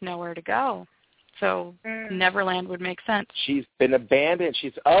 She has nowhere to go. So Neverland would make sense. She's been abandoned.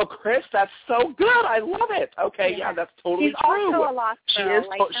 Chris, that's so good. I love it. Okay, yeah, that's totally She's true. Also a lost girl,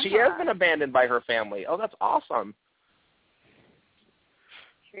 she has been abandoned by her family. Oh, that's awesome.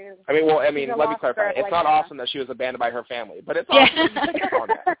 True. Let me clarify. It's not awesome that she was abandoned by her family, but it's awesome. On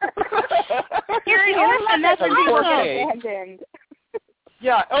that. You're an orphan. That's abandoned.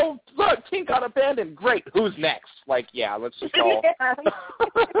 Yeah. Oh, look, Tink got abandoned. Great. Who's next? Let's just all.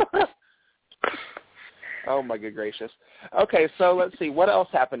 Oh, my good gracious. Okay, so let's see. What else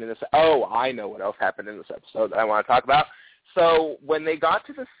happened in this? Oh, I know what else happened in this episode that I want to talk about. So when they got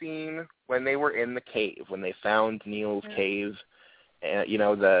to the scene when they were in the cave, when they found Neil's cave, let me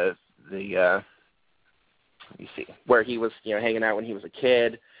see, where he was, hanging out when he was a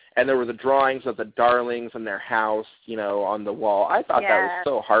kid, and there were the drawings of the Darlings and their house, on the wall. I thought that was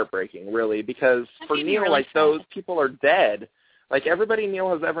so heartbreaking, really, because for Neil, really those people are dead. Everybody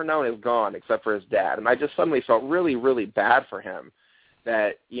Neil has ever known is gone except for his dad. And I just suddenly felt really, really bad for him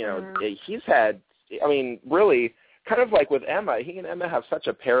that, he's had, really, kind of like with Emma, he and Emma have such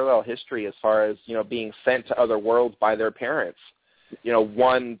a parallel history as far as, being sent to other worlds by their parents.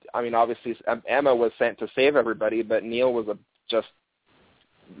 Obviously Emma was sent to save everybody, but Neil was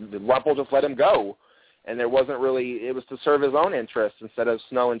Rumple just let him go. And there wasn't really, it was to serve his own interests instead of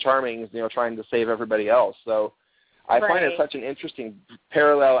Snow and Charming, trying to save everybody else. So I find it such an interesting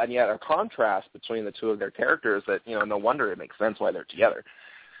parallel and yet a contrast between the two of their characters that, no wonder it makes sense why they're together.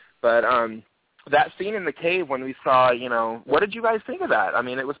 But that scene in the cave when we saw, what did you guys think of that?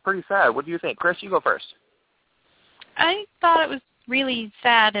 It was pretty sad. What do you think? Chris, you go first. I thought it was really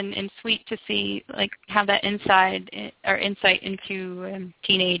sad and sweet to see, have that insight into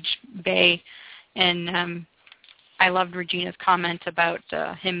teenage Bay. And I loved Regina's comment about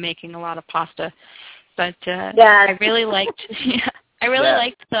him making a lot of pasta. But I really liked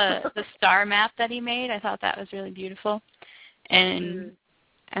liked the star map that he made. I thought that was really beautiful. And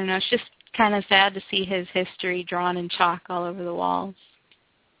I don't know, it's just kind of sad to see his history drawn in chalk all over the walls.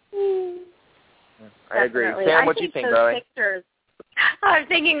 I agree. Sam, what do you think, darling? I'm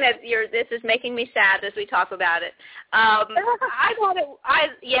thinking that this is making me sad as we talk about it. I thought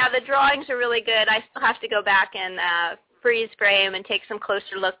the drawings are really good. I still have to go back and freeze frame and take some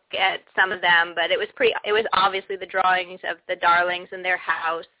closer look at some of them, but it was obviously the drawings of the Darlings and their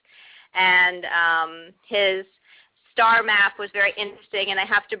house, and his star map was very interesting. And I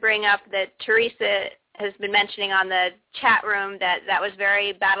have to bring up that Teresa has been mentioning on the chat room that was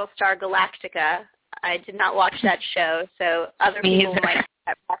very Battlestar Galactica. I did not watch that show, so other people might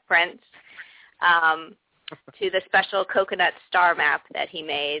have reference to the special coconut star map that he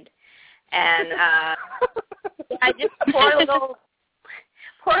made. And just poor little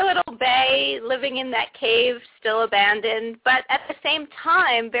Bay living in that cave, still abandoned, but at the same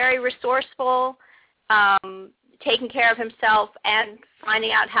time very resourceful, taking care of himself and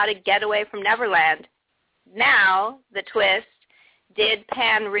finding out how to get away from Neverland. Now, the twist, did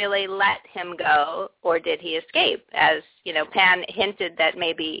Pan really let him go, or did he escape? As, Pan hinted that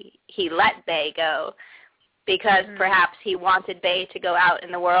maybe he let Bay go because perhaps he wanted Bay to go out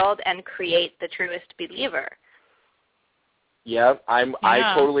in the world and create the truest believer. Yeah,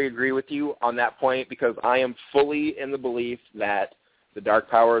 I totally agree with you on that point because I am fully in the belief that the Dark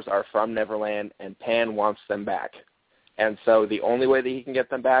Powers are from Neverland and Pan wants them back. And so the only way that he can get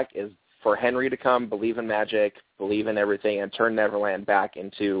them back is for Henry to come, believe in magic, believe in everything, and turn Neverland back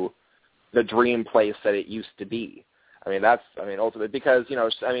into the dream place that it used to be. Ultimately, because,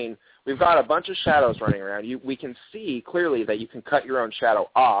 we've got a bunch of shadows running around. We can see clearly that you can cut your own shadow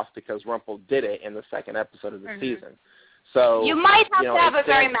off because Rumple did it in the second episode of the season. So you might have to have a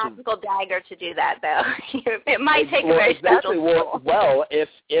very magical dagger to do that, though. It might take a very special tool. Well, if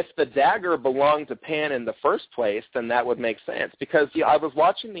the dagger belonged to Pan in the first place, then that would make sense. Because I was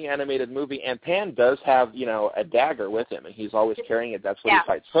watching the animated movie, and Pan does have a dagger with him, and he's always carrying it. That's what he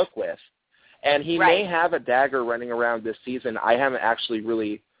fights Hook with. And he may have a dagger running around this season. I haven't actually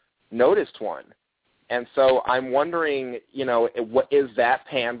really noticed one. And so I'm wondering, what is that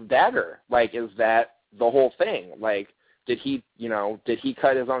Pan's dagger? Is that the whole thing? did he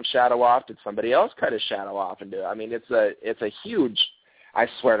cut his own shadow off? Did somebody else cut his shadow off and do it? I mean, it's a huge. I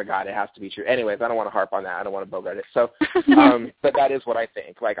swear to God, it has to be true. Anyways, I don't want to harp on that. I don't want to bogart it. So, but that is what I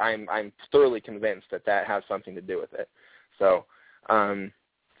think. Like, I'm thoroughly convinced that has something to do with it. So,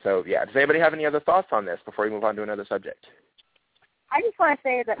 yeah. Does anybody have any other thoughts on this before we move on to another subject? I just want to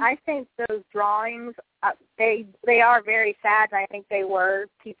say that I think those drawings, they are very sad, and I think they were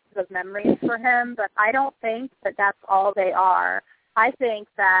pieces of memories for him, but I don't think that that's all they are. I think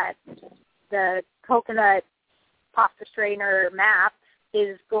that the coconut pasta strainer map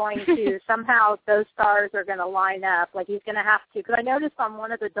is going to, somehow those stars are going to line up. Like, he's going to have to, because I noticed on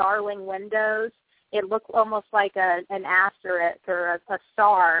one of the Darling windows, it looked almost like an asterisk or a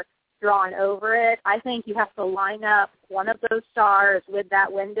star drawn over it. I think you have to line up one of those stars with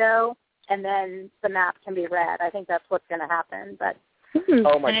that window, and then the map can be read. I think that's what's going to happen. But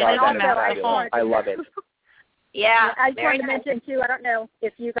oh my God, that is fabulous. I love it. Yeah, I just wanted to mention too, I don't know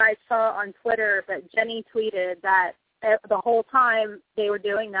if you guys saw on Twitter, but Jenny tweeted that the whole time they were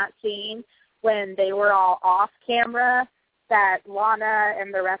doing that scene, when they were all off camera, that Lana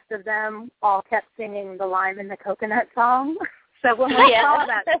and the rest of them all kept singing the Lime and the Coconut song. So when we saw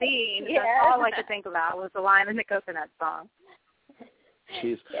that scene, that's all I could think about was the Lime and the Coconut song.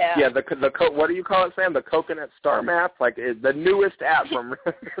 Jeez. Yeah, what do you call it, Sam? The Coconut Star Map? Like, the newest app from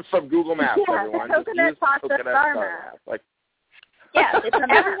Google Maps, everyone. The Coconut Pasta Star Map. Like, it's a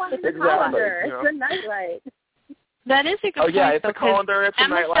calendar. You know. It's a nightlight. That is a good point. Oh, yeah, it's a colander, it's a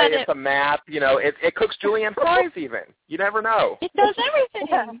nightlight, it's a map. You know, it cooks julienne fries even. You never know. It does everything.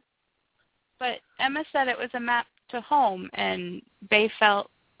 Yeah. But Emma said it was a map to home, and they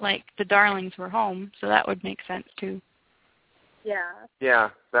felt like the Darlings were home, so that would make sense, too. Yeah. Yeah,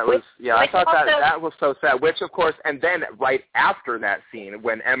 that was, I thought that was so sad, which, of course, and then right after that scene,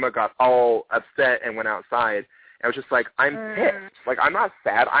 when Emma got all upset and went outside, I was just like, I'm pissed. Like, I'm not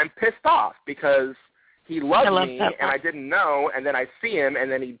sad, I'm pissed off, because he loved me, and I didn't know, and then I see him,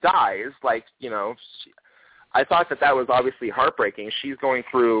 and then he dies. Like, you know, I thought that was obviously heartbreaking. She's going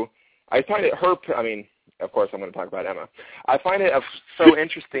through, I find it I mean, of course I'm going to talk about Emma. I find it so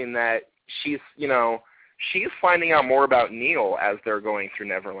interesting that she's finding out more about Neil as they're going through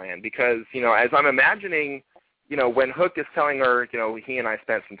Neverland, because, you know, as I'm imagining, you know, when Hook is telling her, you know, he and I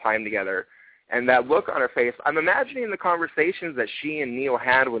spent some time together, and that look on her face, I'm imagining the conversations that she and Neil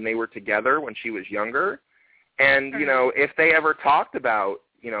had when they were together when she was younger. And, you know, if they ever talked about,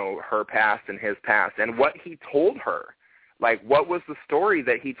 you know, her past and his past and what he told her, like what was the story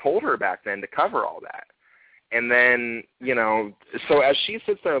that he told her back then to cover all that. And then, you know, so as she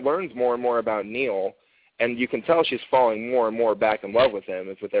sits there and learns more and more about Neil, and you can tell she's falling more and more back in love with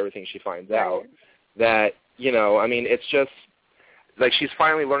him with everything she finds out, that, you know, I mean, it's just, like, she's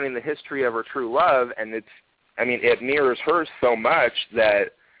finally learning the history of her true love, and it mirrors hers so much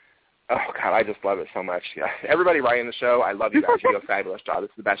that, oh, God, I just love it so much. Yeah. Everybody writing the show, I love you guys. You do a fabulous job. This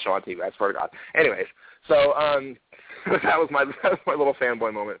is the best show on TV, I swear to God. Anyways, so that was my little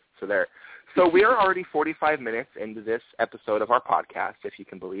fanboy moment for there. So we are already 45 minutes into this episode of our podcast, if you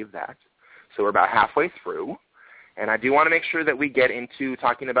can believe that. So we're about halfway through, and I do want to make sure that we get into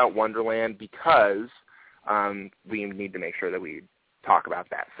talking about Wonderland, because we need to make sure that we talk about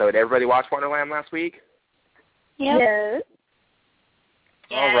that. So did everybody watch Wonderland last week? Yes.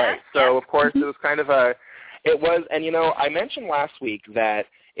 All right. So, of course, it was kind of and, you know, I mentioned last week that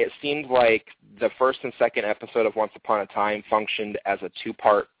it seemed like the first and second episode of Once Upon a Time functioned as a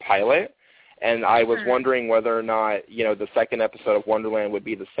two-part pilot, and I was wondering whether or not, you know, the second episode of Wonderland would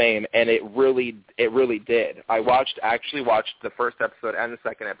be the same, and it really did. I actually watched the first episode and the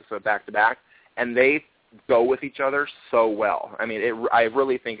second episode back-to-back, and they go with each other so well. I mean, I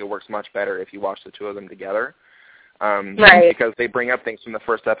really think it works much better if you watch the two of them together, because they bring up things from the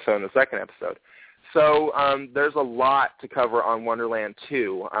first episode and the second episode. So there's a lot to cover on Wonderland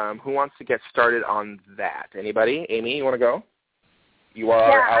 2. Who wants to get started on that? Anybody? Amy, you want to go? You are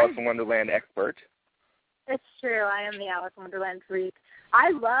our Alice in Wonderland expert. It's true. I am the Alice in Wonderland freak.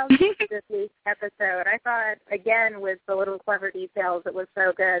 I loved this week's episode. I thought, again, with the little clever details, it was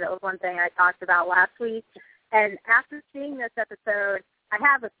so good. That was one thing I talked about last week. And after seeing this episode, I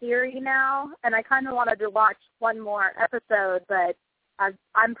have a theory now, and I kind of wanted to watch one more episode, but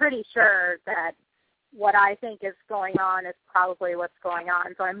I'm pretty sure that what I think is going on is probably what's going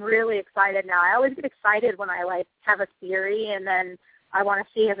on. So I'm really excited now. I always get excited when I, like, have a theory, and then I want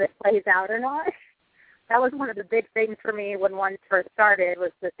to see if it plays out or not. That was one of the big things for me when one first started,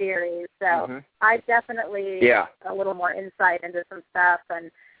 was the theories. So I definitely a little more insight into some stuff.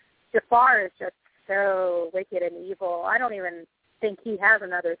 And Jafar is just so wicked and evil. I don't even think he has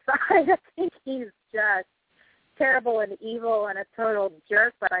another side. I think he's just terrible and evil and a total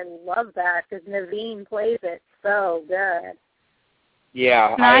jerk, but I love that because Naveen plays it so good.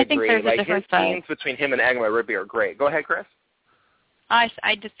 Yeah, no, I think agree. There's like a different his side. scenes between him and Agma Ruby are great. Go ahead, Chris.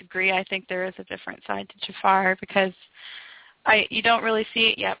 I disagree. I think there is a different side to Jafar because you don't really see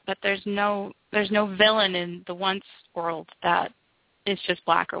it yet, but there's no villain in the Once world that is just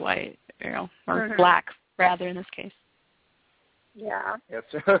black or white, or black rather in this case. Yeah. Yes,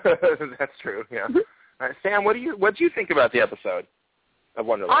 that's true. Yeah. All right, Sam, what do you think about the episode of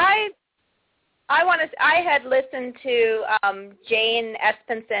Wonderland? I had listened to Jane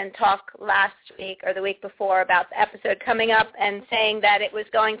Espenson talk last week or the week before about the episode coming up and saying that it was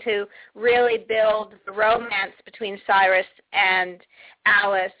going to really build the romance between Cyrus and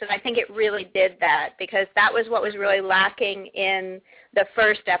Alice, and I think it really did that because that was what was really lacking in the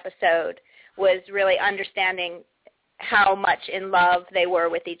first episode, was really understanding how much in love they were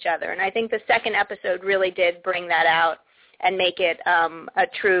with each other. And I think the second episode really did bring that out and make it a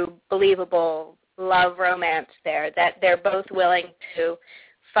true, believable love romance there that they're both willing to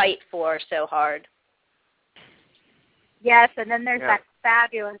fight for so hard. Yes, and then there's that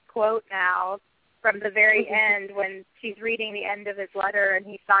fabulous quote now from the very end when she's reading the end of his letter and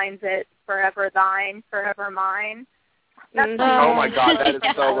he signs it, "Forever thine, forever mine." Oh my God, that is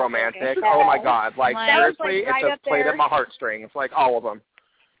so romantic. Oh my God, like seriously, it just played at my heartstrings, like all of them.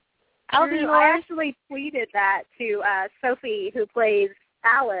 I actually tweeted that to Sophie, who plays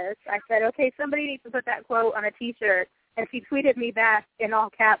Alice. I said, okay, somebody needs to put that quote on a T-shirt. And she tweeted me back in all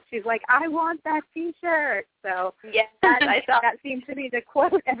caps. She's like, I want that T-shirt. So I saw that seems to be the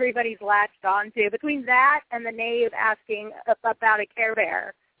quote everybody's latched onto. Between that and the knave asking about a Care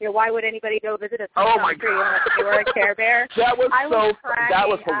Bear. Why would anybody go visit a tree unless they were a Care Bear? That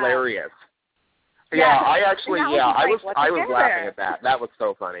was hilarious. Yeah, I was laughing at that. That was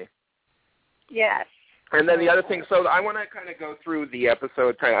so funny. Yes. And then the other thing, so I want to kind of go through the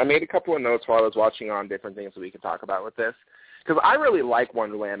episode. I made a couple of notes while I was watching on different things that we could talk about with this, because I really like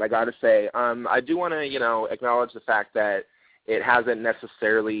Wonderland, I got to say. I do want to, acknowledge the fact that it hasn't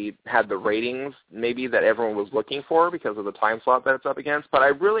necessarily had the ratings maybe that everyone was looking for because of the time slot that it's up against, but I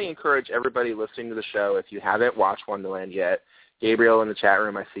really encourage everybody listening to the show, if you haven't watched Wonderland yet, Gabriel in the chat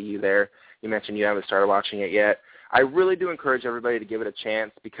room, I see you there. You mentioned you haven't started watching it yet. I really do encourage everybody to give it a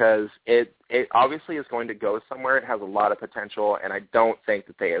chance because it obviously is going to go somewhere. It has a lot of potential, and I don't think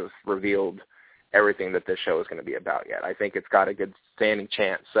that they have revealed everything that this show is going to be about yet. I think it's got a good standing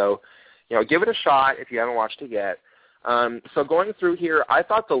chance. So, give it a shot if you haven't watched it yet. So going through here, I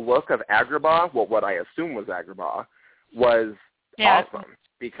thought the look of Agrabah, what I assume was Agrabah, was awesome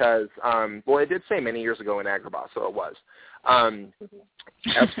because, it did say many years ago in Agrabah, so it was.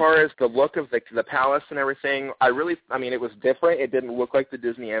 As far as the look of the palace and everything, it was different. It didn't look like the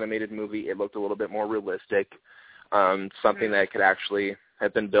Disney animated movie. It looked a little bit more realistic, something that could actually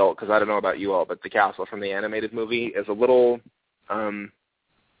have been built, because I don't know about you all, but the castle from the animated movie is a little,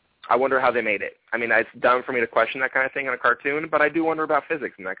 I wonder how they made it. It's dumb for me to question that kind of thing in a cartoon, but I do wonder about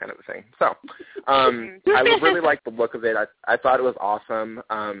physics and that kind of a thing. So I really liked the look of it. I thought it was awesome.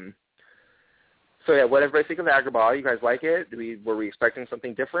 So yeah, what everybody think of Agrabah? You guys like it? Were we expecting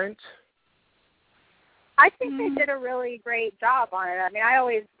something different? I think they did a really great job on it.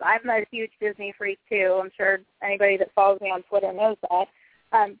 I'm a huge Disney freak too. I'm sure anybody that follows me on Twitter knows that.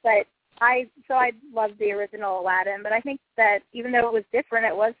 But I loved the original Aladdin, but I think that even though it was different,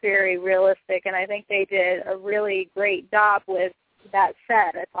 it was very realistic, and I think they did a really great job with that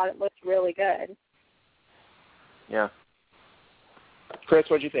set. I thought it looked really good. Yeah. Chris,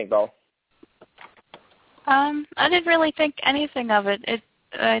 what did you think, Belle? I didn't really think anything of it.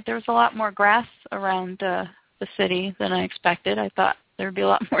 There was a lot more grass around the city than I expected. I thought there would be a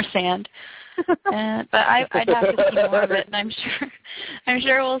lot more sand. But I'd have to see more of it, and I'm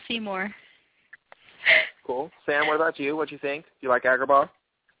sure we'll see more. Cool. Sam, what about you? What do you think? Do you like Agrabah?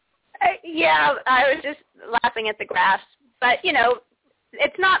 Yeah, I was just laughing at the grass. But,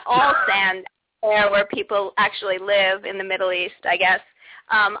 it's not all sand there where people actually live in the Middle East, I guess.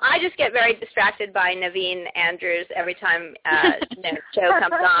 I just get very distracted by Naveen Andrews every time their show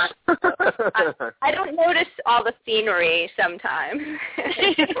comes on. So I don't notice all the scenery sometimes.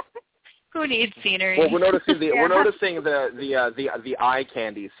 Who needs scenery? Well, we're noticing the eye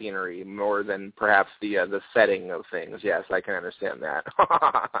candy scenery more than perhaps the setting of things. Yes, I can understand that.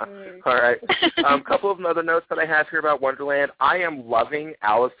 All right. A couple of other notes that I have here about Wonderland. I am loving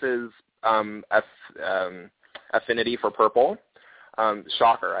Alice's affinity for purple.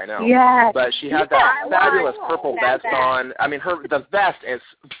 Shocker, I know. Yes. But she had that fabulous purple vest on. The vest is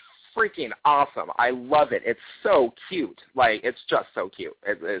freaking awesome. I love it. It's so cute. Like, it's just so cute.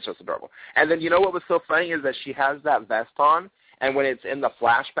 It's just adorable. And then, you know what was so funny is that she has that vest on, and when it's in the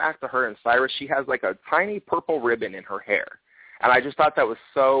flashback to her and Cyrus, she has like a tiny purple ribbon in her hair. And I just thought that was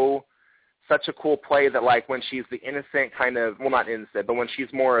such a cool play that, like, when she's the innocent kind of, well, not innocent, but when she's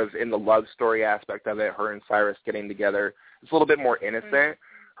more of in the love story aspect of it, her and Cyrus getting together, it's a little bit more innocent.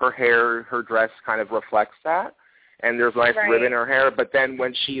 Mm-hmm. Her hair, her dress kind of reflects that. And there's a nice ribbon in her hair, but then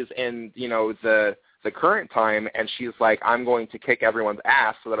when she's in, you know, the current time and she's like, I'm going to kick everyone's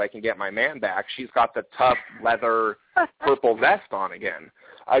ass so that I can get my man back, she's got the tough leather purple vest on again.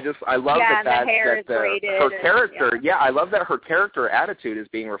 I love her character, I love that her character attitude is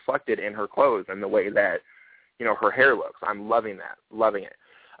being reflected in her clothes and the way that, you know, her hair looks. I'm loving it. Let me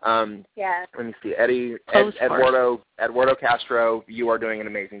see. Eduardo Castro, you are doing an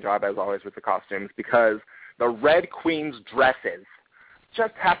amazing job, as always, with the costumes, because the Red Queen's dresses,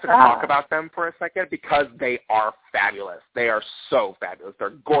 just have to talk about them for a second because they are fabulous. They are so fabulous. They're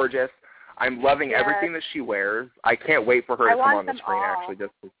gorgeous. I'm loving everything that she wears. I can't wait for her to come on the screen, actually.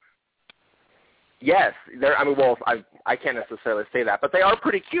 Yes. I can't necessarily say that, but they are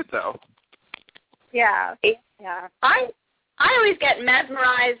pretty cute, though. Yeah. I always get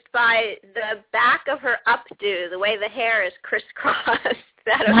mesmerized by the back of her updo, the way the hair is crisscrossed.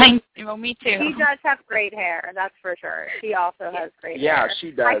 Me too. She does have great hair, that's for sure. She also has great hair. Yeah,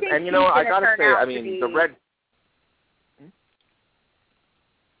 she does. And, you know, I got to say, I mean, the red...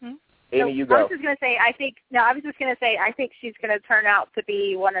 Amy, you go. I was just going to say, I think she's going to turn out to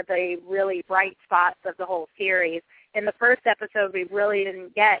be one of the really bright spots of the whole series. In the first episode, we really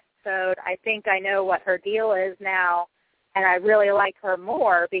didn't get, so I think I know what her deal is now, and I really like her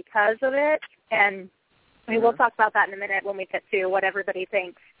more because of it. And I mean, we'll talk about that in a minute when we get to what everybody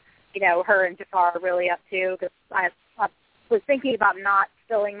thinks, you know, her and Jafar are really up to, because I was thinking about not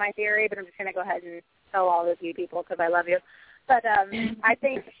spilling my theory, but I'm just going to go ahead and tell all of you people because I love you. But I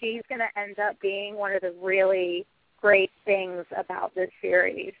think she's going to end up being one of the really great things about this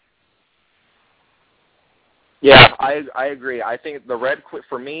series. Yeah, I agree. I think the Red Queen,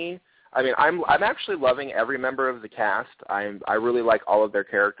 for me, I mean, I'm actually loving every member of the cast. I really like all of their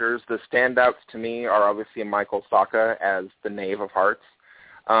characters. The standouts to me are obviously Michael Sacca as the Knave of Hearts.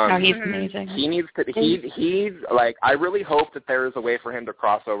 He's amazing. He needs to. I really hope that there is a way for him to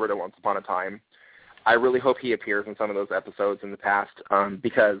cross over to Once Upon a Time. I really hope he appears in some of those episodes in the past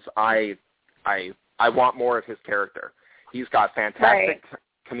because I want more of his character. He's got fantastic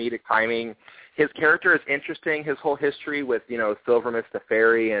comedic timing. His character is interesting. His whole history with, you know, Silvermist the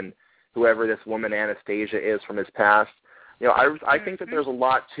Fairy and whoever this woman Anastasia is from his past. You know, I think that there's a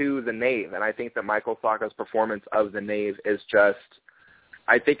lot to the Knave, and I think that Michael Sacca's performance of the Knave is just,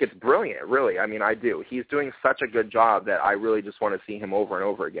 I think it's brilliant, really. I mean, I do. He's doing such a good job that I really just want to see him over and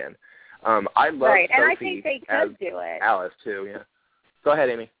over again. I love Sophie and I think they could do it. Alice, too, yeah. Go ahead,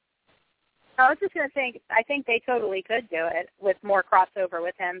 Amy. I was just going to say, I think they totally could do it with more crossover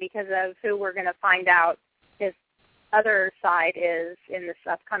with him because of who we're going to find out his other side is in this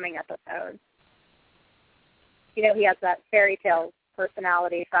upcoming episode. You know, he has that fairy tale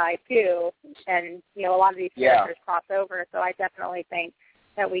personality side, too, and, you know, a lot of these characters cross over, so I definitely think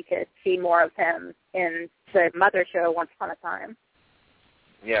that we could see more of him in the Mother show Once Upon a Time.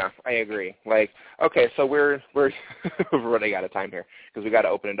 Yeah, I agree. Okay, so we're running out of time here because we got to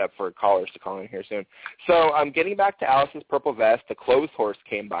open it up for callers to call in here soon. So getting back to Alice's purple vest, the clothes horse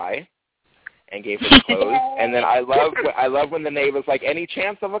came by and gave her the clothes, and then I love when the Knave was like, any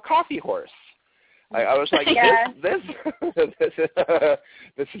chance of a coffee horse? I was like, this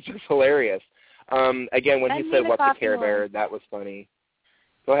is just hilarious. Again, when he said, "What's a Care Bear?" that was funny.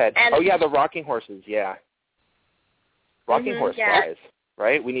 Go ahead. The rocking horses, rocking horse flies.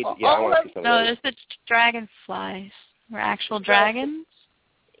 Right? We need. I want to see some of those. No, there's the dragonflies. Or actual dragons.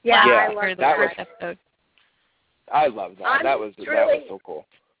 I love that first episode. I love that. That was so cool.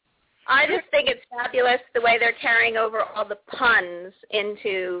 I just think it's fabulous the way they're carrying over all the puns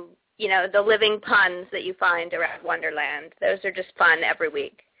into, you know, the living puns that you find around Wonderland. Those are just fun every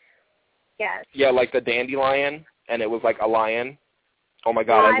week. Yes. Yeah, like the dandelion, and it was like a lion. Oh, my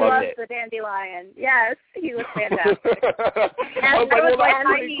God, I loved it. I love the dandelion. Yes, he was fantastic. And I was like,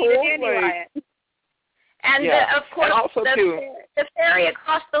 I need a dandelion. And, of course, the ferry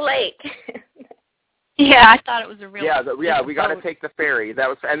across the lake. Yeah, I thought it was a real... Yeah, we got to take the ferry. That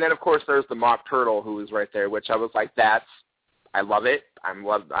was, and then, of course, there's the mock turtle who was right there, which I was like, I love it. I'm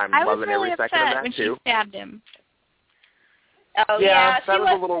loving every second of that, when too. She stabbed him. Oh, yeah, that was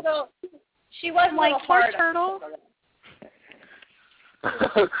a little... She was like, poor turtle.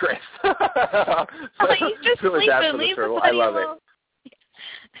 Chris. He's just sleeping. Leave I love it.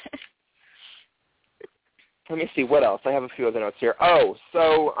 let me see, what else? I have a few other notes here.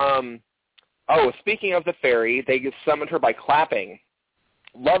 Speaking of the fairy, they summoned her by clapping.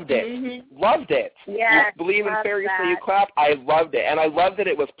 Loved it. Mm-hmm. Loved it. Yes, you believe in fairies, so you that. clap. I loved it. And I loved that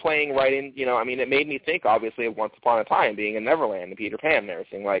it was playing right in, it made me think, obviously, of Once Upon a Time, being in Neverland and Peter Pan and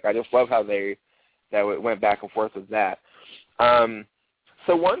everything. Like, I just love how that it went back and forth with that.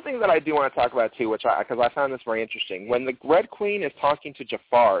 So one thing that I do want to talk about, too, because I found this very interesting. When the Red Queen is talking to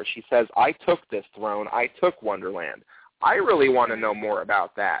Jafar, she says, I took this throne. I took Wonderland. I really want to know more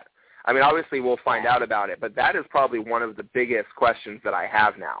about that. I mean, obviously we'll find out about it, but that is probably one of the biggest questions that I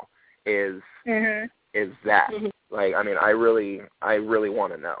have now is that. Mm-hmm. Like, I mean, I really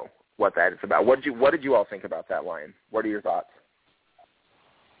want to know what that is about. What did you all think about that line? What are your thoughts?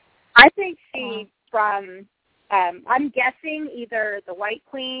 I think she I'm guessing either the White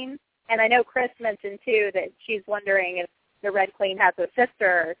Queen, and I know Chris mentioned too that she's wondering if the Red Queen has a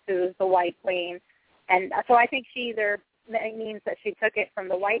sister who's the White Queen, and so I think she either means that she took it from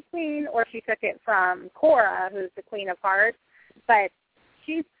the White Queen or she took it from Cora, who's the Queen of Hearts. But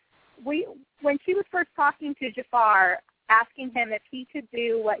when she was first talking to Jafar, asking him if he could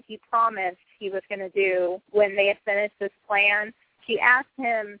do what he promised he was going to do when they had finished this plan, she asked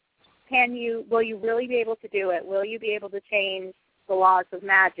him, will you really be able to do it? Will you be able to change the laws of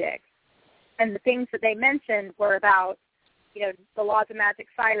magic? And the things that they mentioned were about, the laws of magic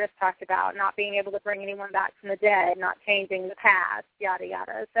Cyrus talked about, not being able to bring anyone back from the dead, not changing the past, yada,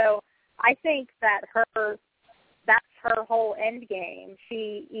 yada. So I think that that's her whole end game.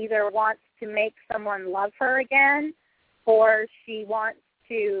 She either wants to make someone love her again or she wants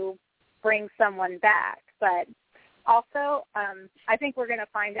to bring someone back. But also, I think we're going to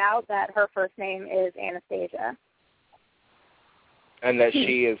find out that her first name is Anastasia. And that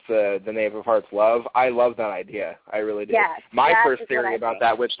she is the Knave of Hearts love. I love that idea. I really do. Yes, my first theory about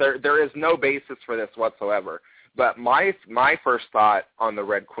that, which there is no basis for this whatsoever, but my first thought on the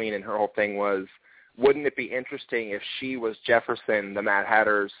Red Queen and her whole thing was, wouldn't it be interesting if she was Jefferson, the Mad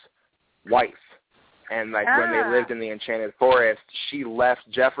Hatter's wife? And when they lived in the Enchanted Forest, she left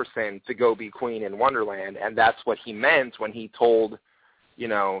Jefferson to go be queen in Wonderland, and that's what he meant when he told,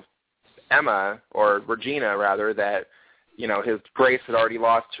 Emma, or Regina rather, that his Grace had already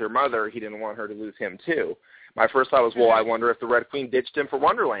lost her mother. He didn't want her to lose him, too. My first thought was, well, I wonder if the Red Queen ditched him for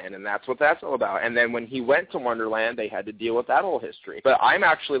Wonderland, and that's what that's all about. And then when he went to Wonderland, they had to deal with that whole history. But I'm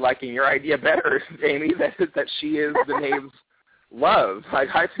actually liking your idea better, Amy, that she is the knave's love. Like,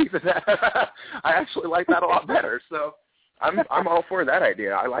 I think that I actually like that a lot better. So I'm all for that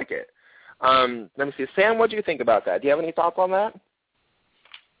idea. I like it. Let me see. Sam, what do you think about that? Do you have any thoughts on that?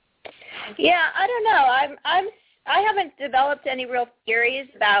 Yeah, I don't know. I haven't developed any real theories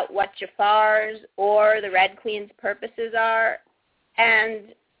about what Jafar's or the Red Queen's purposes are,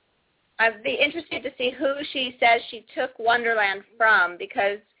 and I'd be interested to see who she says she took Wonderland from,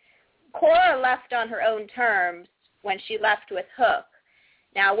 because Cora left on her own terms when she left with Hook.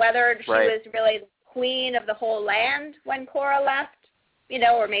 Now, whether she was really the queen of the whole land when Cora left,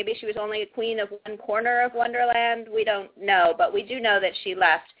 or maybe she was only a queen of one corner of Wonderland, we don't know, but we do know that she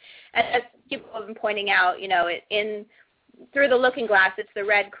left. And as people have been pointing out, through the Looking Glass, it's the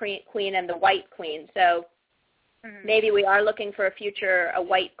Red Queen and the White Queen. So maybe we are looking for a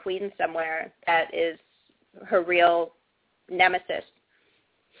White Queen somewhere that is her real nemesis.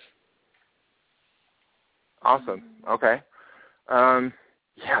 Awesome. Okay.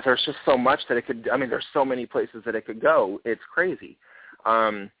 Yeah, there's just so much that it could, there's so many places that it could go. It's crazy.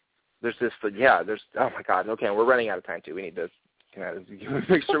 There's this, oh my God. Okay, we're running out of time too. We need to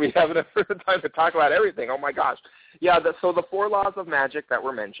make sure we have enough time to talk about everything. Oh my gosh. Yeah, so the 4 laws of magic that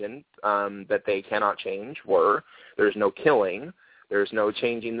were mentioned, that they cannot change were, there's no killing, there's no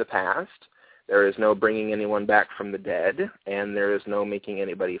changing the past, there is no bringing anyone back from the dead, and there is no making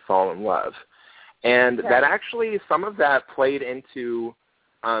anybody fall in love. And that actually, some of that played into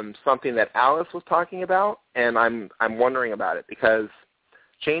something that Alice was talking about, and I'm wondering about it, because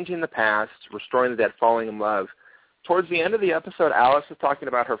changing the past, restoring the dead, falling in love, towards the end of the episode, Alice is talking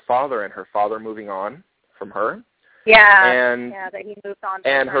about her father and her father moving on from her. Yeah, and, that he moved on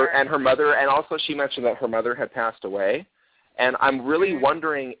from her. And her mother, and also she mentioned that her mother had passed away. And I'm really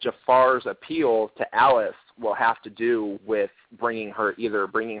wondering Jafar's appeal to Alice will have to do with either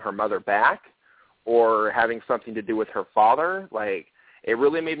bringing her mother back or having something to do with her father. Like, it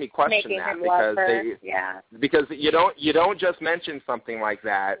really made me question because you don't just mention something like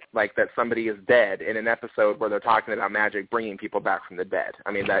that somebody is dead in an episode where they're talking about magic bringing people back from the dead.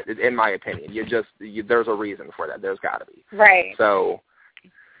 I mean, that, in my opinion, there's a reason for that. There's got to be. Right. So,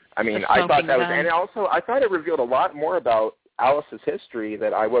 I thought that was, and also I thought it revealed a lot more about Alice's history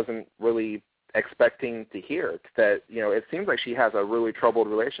that I wasn't really expecting to hear. That, you know, it seems like she has a really troubled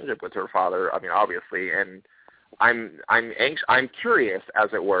relationship with her father. I mean, obviously, and I'm curious, as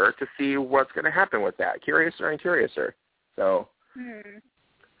it were, to see what's going to happen with that. Curiouser and curiouser. So,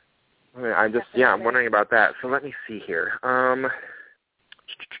 I'm just, I'm wondering about that. So let me see here.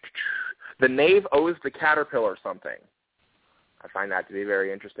 The knave owes the caterpillar something. I find that to be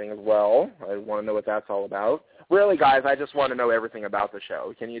very interesting as well. I want to know what that's all about. Really, guys, I just want to know everything about the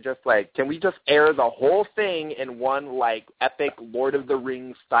show. Can we just air the whole thing in one, like, epic Lord of the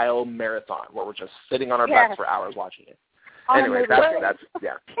Rings style marathon where we're just sitting on our butts for hours watching it? Anyway, that's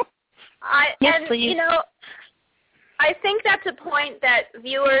You know, I think that's a point that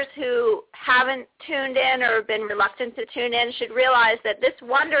viewers who haven't tuned in or been reluctant to tune in should realize that this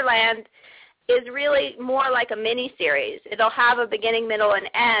Wonderland is really more like a mini-series. It'll have a beginning, middle, and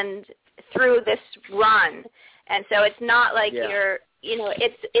end through this run. And so it's not like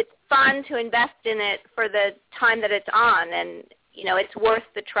it's fun to invest in it for the time that it's on, and, you know, it's worth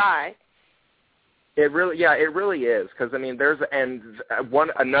the try. It really is, because I mean,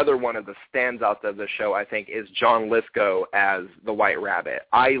 another one of the standouts of the show, I think, is John Lithgow as the White Rabbit.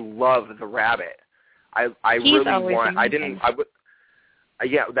 I love the rabbit.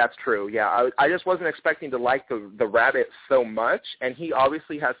 Yeah, that's true. Yeah, I just wasn't expecting to like the rabbit so much, and he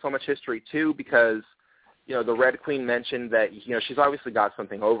obviously has so much history too, because, you know, the Red Queen mentioned that, you know, she's obviously got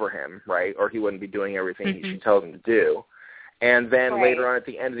something over him, right? Or he wouldn't be doing everything she tells him to do. And then later on at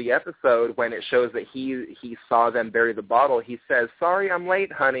the end of the episode, when it shows that he saw them bury the bottle, he says, "Sorry, I'm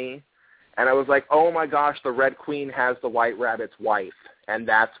late, honey." And I was like, oh my gosh, the Red Queen has the White Rabbit's wife, and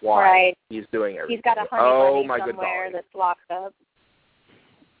that's why he's doing everything. He's got a honey bunny somewhere that's locked up.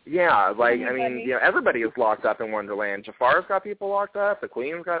 Yeah, like, I mean, you know, everybody is locked up in Wonderland. Jafar's got people locked up. The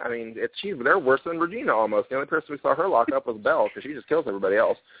Queen's got, I mean, they're worse than Regina almost. The only person we saw her locked up was Belle, because she just kills everybody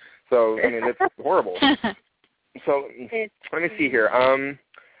else. So, I mean, it's horrible. So, let me see here.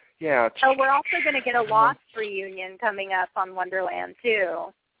 Yeah. Oh, we're also going to get a Lost reunion coming up on Wonderland, too.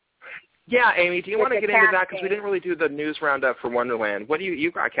 Yeah, Amy, do you want to get into that? Because we didn't really do the news roundup for Wonderland. What do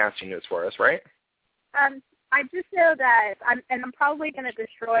you got casting news for us, right? I just know that, I'm probably going to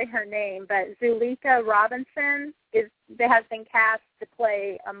destroy her name, but Zuleika Robinson has been cast to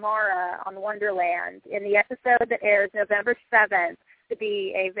play Amara on Wonderland in the episode that airs November 7th to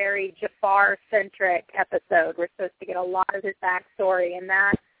be a very Jafar-centric episode. We're supposed to get a lot of his backstory in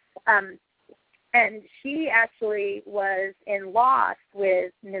that. And she actually was in Lost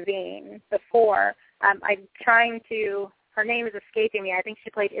with Naveen before. Her name is escaping me. I think she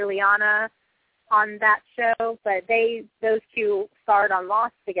played Ileana on that show, but those two starred on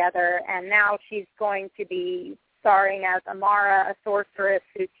Lost together, and now she's going to be starring as Amara, a sorceress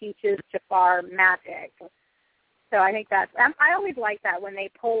who teaches Jafar magic. So I think I always like that when they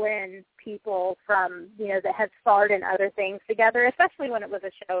pull in people from, you know, that have starred in other things together, especially when it was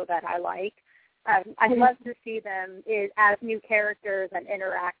a show that I like. I love to see them as new characters and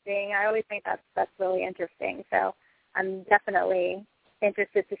interacting. I always think that's really interesting. So I'm definitely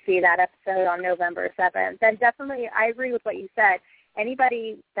interested to see that episode on November 7th. And definitely, I agree with what you said.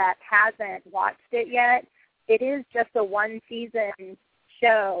 Anybody that hasn't watched it yet, it is just a one-season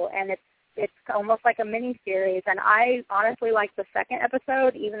show, and it's almost like a mini-series. And I honestly like the second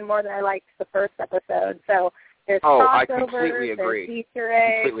episode even more than I liked the first episode. So there's crossovers, I completely agree. There's Easter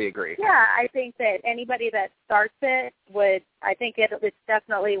eggs. Completely agree. Yeah, I think that anybody that starts it I think it's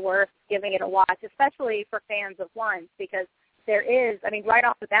definitely worth giving it a watch, especially for fans of Once, because there is, I mean, right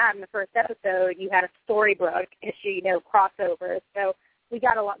off the bat in the first episode, you had a Storybrooke issue, you know, crossovers. So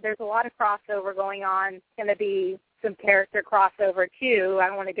there's a lot of crossover going on. It's going to be some character crossover, too. I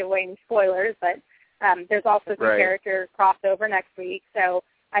don't want to give away any spoilers, but there's also some character crossover next week. So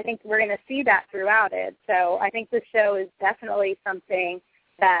I think we're going to see that throughout it. So I think this show is definitely something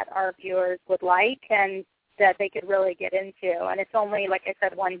that our viewers would like and that they could really get into. And it's only, like I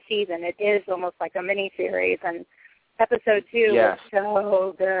said, one season. It is almost like a mini-series, and episode 2 was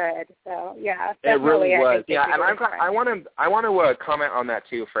so good. So yeah, it really was. Yeah, and I want to comment on that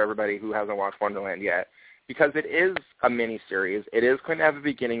too for everybody who hasn't watched Wonderland yet, because it is a mini-series. It is going to have a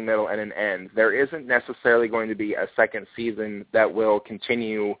beginning, middle, and an end. There isn't necessarily going to be a second season that will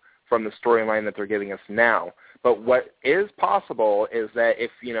continue from the storyline that they're giving us now. But what is possible is that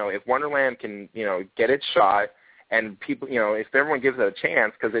if Wonderland can, you know, get its shot, and people, you know, if everyone gives it a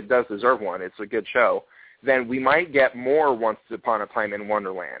chance, because it does deserve one, it's a good show, then we might get more Once Upon a Time in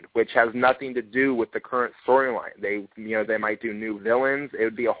Wonderland, which has nothing to do with the current storyline. They might do new villains. It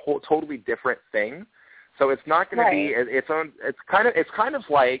would be a whole totally different thing. So it's not going to be its own. It's kind of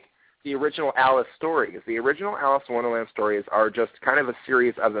like the original Alice stories. The original Alice in Wonderland stories are just kind of a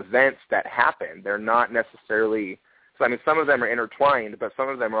series of events that happen. They're not necessarily, so I mean, some of them are intertwined, but some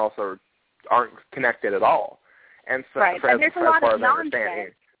of them aren't connected at all. And so, right. And there's a lot of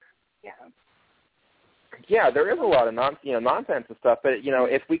nonsense. Yeah. Yeah, there is a lot of nonsense and stuff, but,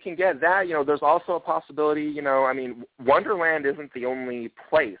 if we can get that, there's also a possibility, I mean, Wonderland isn't the only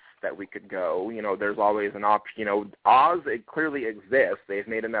place that we could go. There's always an option. Oz, it clearly exists. They've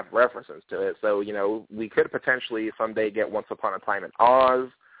made enough references to it. So, we could potentially someday get Once Upon a Time in Oz,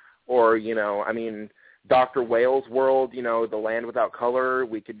 or, I mean, Dr. Whale's world, the Land Without Color,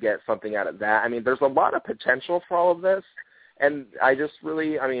 we could get something out of that. I mean, there's a lot of potential for all of this. And I just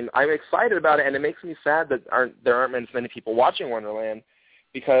really, I'm excited about it, and it makes me sad that there aren't as many people watching Wonderland,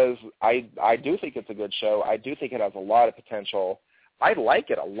 because I do think it's a good show. I do think it has a lot of potential. I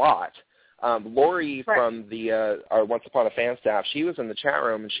like it a lot. Lori from our Once Upon a Fan staff, she was in the chat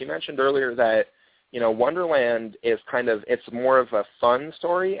room, and she mentioned earlier that, Wonderland is it's more of a fun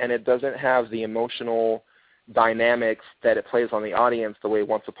story, and it doesn't have the emotional dynamics that it plays on the audience the way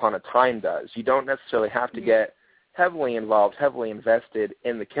Once Upon a Time does. You don't necessarily have to get heavily involved, heavily invested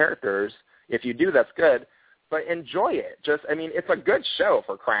in the characters. If you do, that's good, but enjoy it. It's a good show,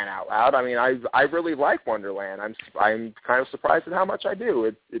 for crying out loud. I mean, I really like Wonderland. I'm kind of surprised at how much I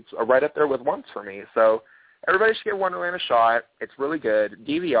do. It's right up there with Once for me. So everybody should give Wonderland a shot. It's really good.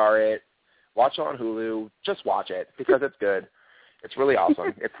 DVR it. Watch it on Hulu. Just watch it because it's good. It's really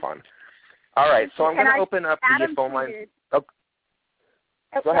awesome. It's fun. All right, so I'm going to open up the phone lines.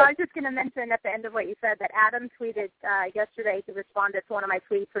 Well, I was just going to mention at the end of what you said that Adam tweeted yesterday. He responded to one of my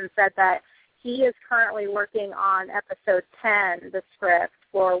tweets and said that he is currently working on episode 10, the script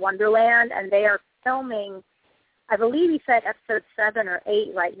for Wonderland, and they are filming, I believe he said episode 7 or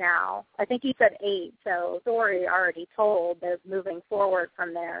 8 right now. I think he said 8, so Dory already told they're moving forward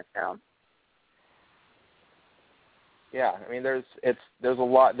from there. So. Yeah, I mean, there's a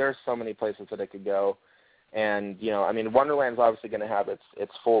lot. There's so many places that it could go. And, Wonderland's obviously going to have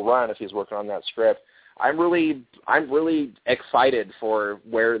its full run if he's working on that script. I'm really excited for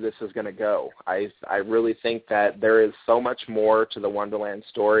where this is going to go. I really think that there is so much more to the Wonderland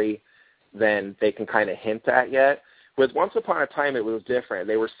story than they can kind of hint at yet. With Once Upon a Time, it was different.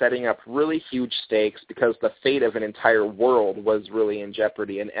 They were setting up really huge stakes because the fate of an entire world was really in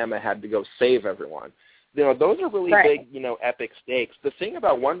jeopardy, and Emma had to go save everyone. Those are really big, epic stakes. The thing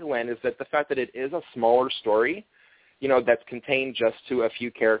about Wonderland is that the fact that it is a smaller story, that's contained just to a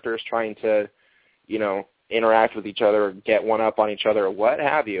few characters trying to, interact with each other, or get one up on each other, or what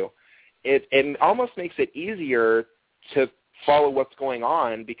have you, it almost makes it easier to follow what's going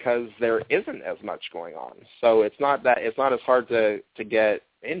on because there isn't as much going on. So it's not as hard to get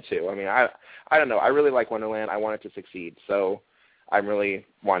into. I mean, I don't know. I really like Wonderland. I want it to succeed. So I really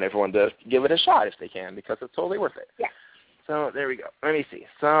want everyone to give it a shot if they can, because it's totally worth it. Yeah. So there we go. Let me see.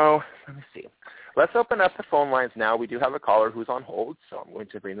 Let's open up the phone lines now. We do have a caller who's on hold, so I'm going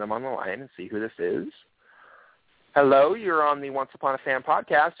to bring them on the line and see who this is. Hello, you're on the Once Upon a Fan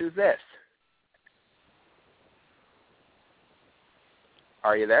podcast. Who's this?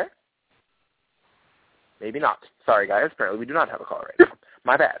 Are you there? Maybe not. Sorry, guys. Apparently we do not have a caller right now.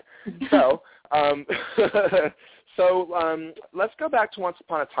 My bad. So, let's go back to Once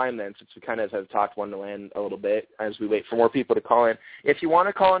Upon a Time then, since we kind of have talked Wonderland a little bit as we wait for more people to call in. If you want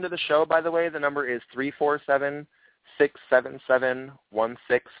to call into the show, by the way, the number is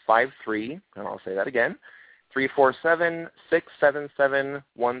 347-677-1653, and I'll say that again,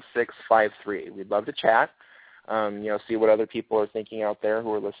 347-677-1653. We'd love to chat, see what other people are thinking out there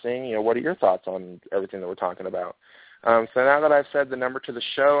who are listening. What are your thoughts on everything that we're talking about? So now that I've said the number to the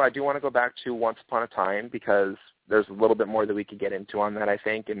show, I do want to go back to Once Upon a Time because there's a little bit more that we could get into on that, I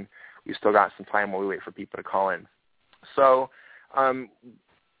think, and we've still got some time while we wait for people to call in. So let me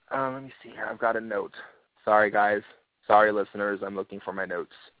see here. I've got a note. Sorry, guys. Sorry, listeners. I'm looking for my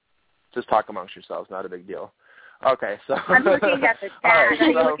notes. Just talk amongst yourselves. Not a big deal. Okay. So I'm looking at the chat. Right, Are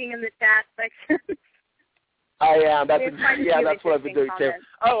you looking in the chat section? I am. That's what I've been doing too.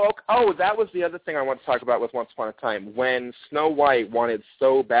 Oh, that was the other thing I want to talk about with Once Upon a Time. When Snow White wanted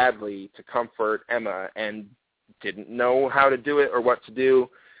so badly to comfort Emma and didn't know how to do it or what to do,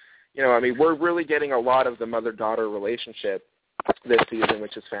 we're really getting a lot of the mother-daughter relationship this season,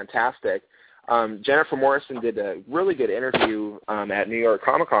 which is fantastic. Jennifer Morrison did a really good interview at New York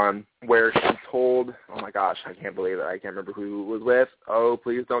Comic-Con where she told, oh my gosh, I can't believe it. I can't remember who it was with. Oh,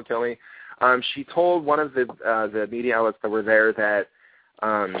 please don't kill me. She told one of the media outlets that were there that,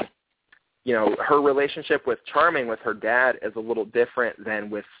 her relationship with Charming, with her dad, is a little different than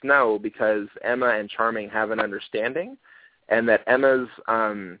with Snow because Emma and Charming have an understanding, and that Emma's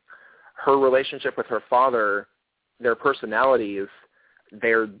her relationship with her father, their personalities,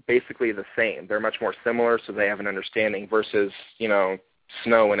 they're basically the same. They're much more similar, so they have an understanding versus,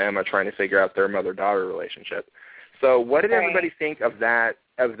 Snow and Emma trying to figure out their mother-daughter relationship. So what did everybody think of that,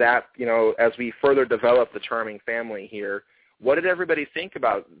 as we further develop the charming family here? What did everybody think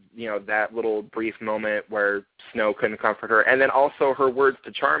about, that little brief moment where Snow couldn't comfort her? And then also her words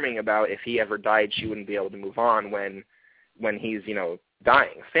to Charming about if he ever died, she wouldn't be able to move on when he's,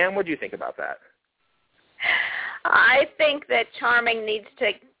 dying. Sam, what do you think about that? I think that Charming needs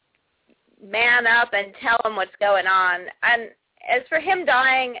to man up and tell him what's going on. And as for him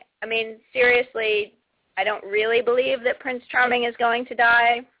dying, I mean, seriously, I don't really believe that Prince Charming is going to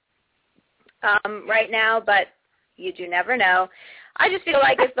die right now, but you do never know. I just feel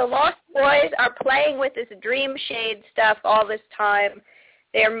like if the Lost Boys are playing with this dream shade stuff all this time,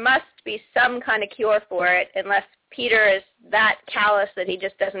 there must be some kind of cure for it, unless Peter is that callous that he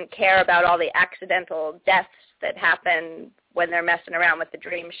just doesn't care about all the accidental deaths that happen when they're messing around with the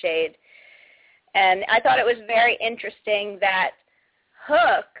dream shade. And I thought it was very interesting that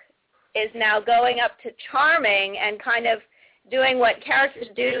Hook is now going up to Charming and kind of doing what characters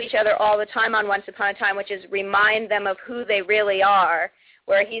do to each other all the time on Once Upon a Time, which is remind them of who they really are,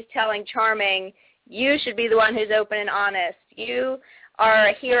 where he's telling Charming, you should be the one who's open and honest. You are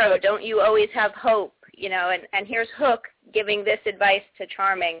a hero. Don't you always have hope? And here's Hook giving this advice to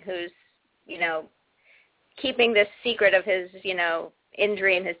Charming, who's, keeping this secret of his,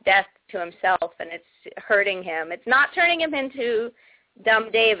 injury and his death to himself, and it's hurting him. It's not turning him into dumb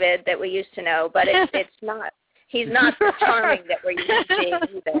David that we used to know, but it's not. He's not the Charming that we're used to seeing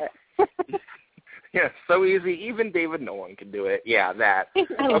either. Yeah, so easy. Even David Nolan can do it. Yeah, that. Okay.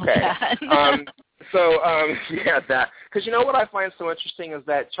 That. Yeah, that. Because what I find so interesting is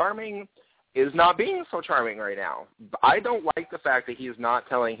that Charming is not being so charming right now. I don't like the fact that he's not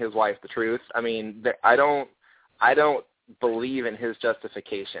telling his wife the truth. I mean, I don't believe in his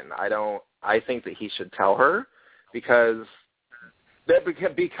justification. I think that he should tell her because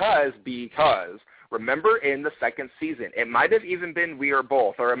remember in the second season, it might have even been We Are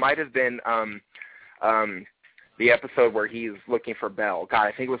Both, or it might have been the episode where he's looking for Belle. God,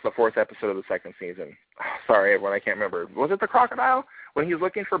 I think it was the fourth episode of the second season. Oh, sorry, everyone, I can't remember. Was it the crocodile? When he's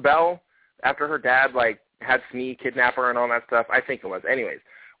looking for Belle after her dad, had Smee kidnap her and all that stuff? I think it was. Anyways,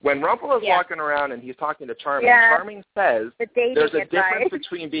 when Rumpel is walking around and he's talking to Charming, Charming says there's a difference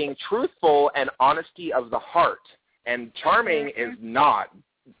between being truthful and honesty of the heart. And Charming is not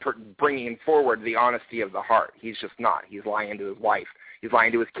bringing forward the honesty of the heart. He's just not. He's lying to his wife. He's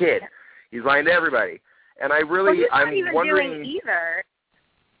lying to his kid. He's lying to everybody. And I'm wondering. Doing either.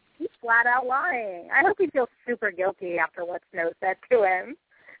 He's flat out lying. I hope he feels super guilty after what Snow said to him.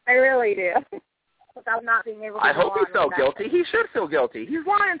 I really do. Without not being able to. I hope he felt guilty. He should feel guilty. He's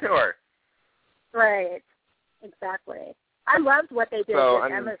lying to her. Right. Exactly. I loved what they did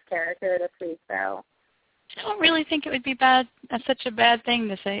with Emma's character this week, though. I don't really think it would be such a bad thing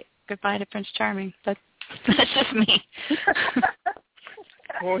to say goodbye to Prince Charming. That's just me.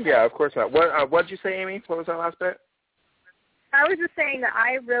 Well, yeah, of course not. What did you say, Amy? What was that last bit? I was just saying that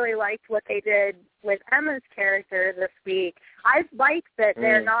I really liked what they did with Emma's character this week. I like that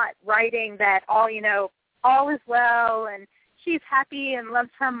they're not writing that all is well and she's happy and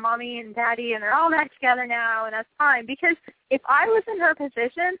loves her mommy and daddy and they're all back together now and that's fine. Because if I was in her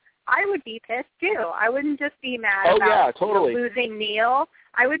position, I would be pissed too. I wouldn't just be mad about losing Neil.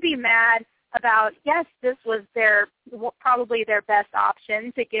 I would be mad about, yes, this was probably their best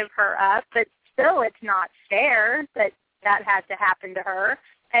option to give her up, but still it's not fair that had to happen to her.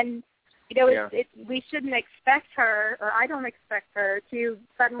 And, we shouldn't expect her, or I don't expect her, to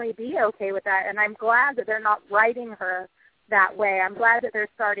suddenly be okay with that. And I'm glad that they're not writing her that way. I'm glad that they're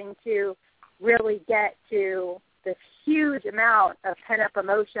starting to really get to this huge amount of pent-up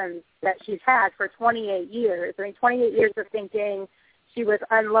emotions that she's had for 28 years. I mean, 28 years of thinking she was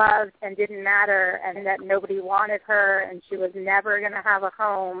unloved and didn't matter and that nobody wanted her and she was never going to have a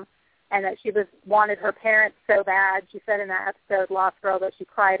home and that she wanted her parents so bad. She said in that episode, Lost Girl, that she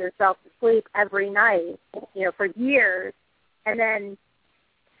cried herself to sleep every night, for years. And then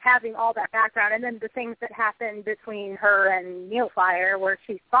having all that background and then the things that happened between her and Neilfire where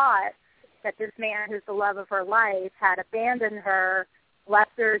she thought that this man who's the love of her life had abandoned her,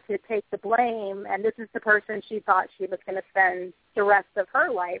 left her to take the blame, and this is the person she thought she was going to spend the rest of her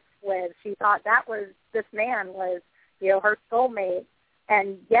life with. She thought this man was, her soulmate.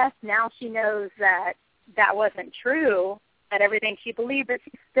 And yes, now she knows that wasn't true, that everything she believed, but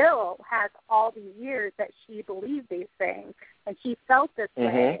she still has all these years that she believed these things, and she felt this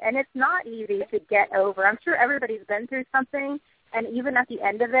way. And it's not easy to get over. I'm sure everybody's been through something, and even at the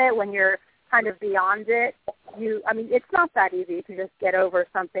end of it, when you're kind of beyond it, it's not that easy to just get over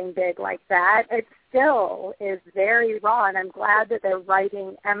something big like that. It still is very raw, and I'm glad that they're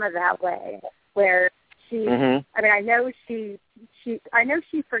writing Emma that way, where she, I know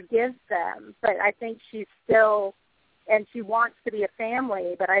she forgives them, but I think she's still, and she wants to be a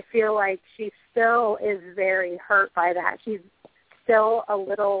family, but I feel like she still is very hurt by that. She's still a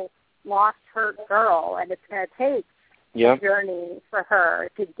little lost, hurt girl, and it's going to take a journey for her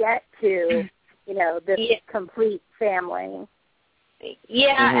to get to, this complete family.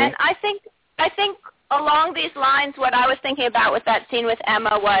 Yeah, and I think along these lines, what I was thinking about with that scene with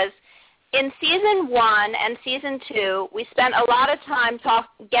Emma was, in season 1 and season 2, we spent a lot of time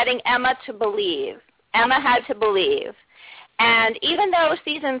getting Emma to believe. Emma had to believe. And even though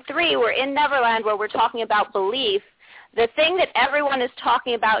season 3, we're in Neverland where we're talking about belief, the thing that everyone is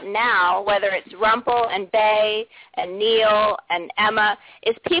talking about now, whether it's Rumpel and Bay and Neil and Emma,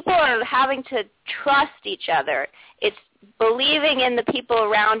 is people are having to trust each other. It's believing in the people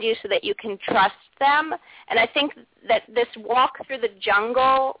around you so that you can trust them. And I think that this walk through the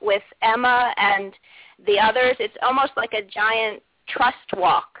jungle with Emma and the others, it's almost like a giant trust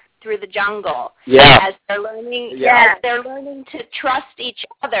walk through the jungle. As they're learning, as they're learning to trust each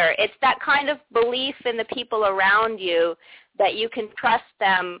other. It's that kind of belief in the people around you that you can trust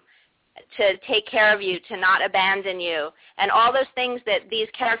them to take care of you, to not abandon you, and all those things that these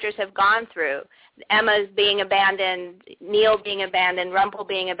characters have gone through. Emma's being abandoned, Neil being abandoned, Rumpel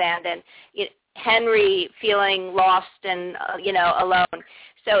being abandoned, Henry feeling lost and alone.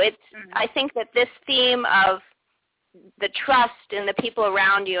 So it's I think that this theme of the trust in the people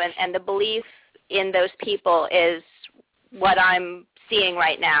around you and the belief in those people is what I'm seeing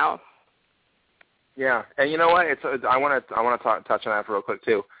right now. Yeah, and you know what? I want to touch on that real quick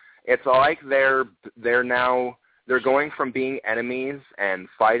too. It's like they're going from being enemies and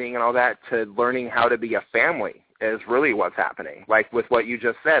fighting and all that to learning how to be a family is really what's happening. Like with what you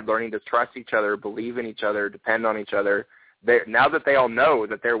just said, learning to trust each other, believe in each other, depend on each other. Now that they all know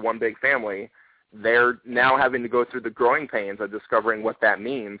that they're one big family, they're now having to go through the growing pains of discovering what that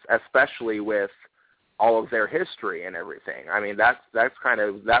means, especially with all of their history and everything. I mean, that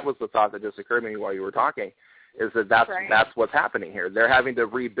was the thought that just occurred to me while you were talking, is that's what's happening here. They're having to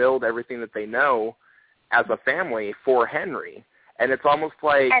rebuild everything that they know as a family for Henry, and it's almost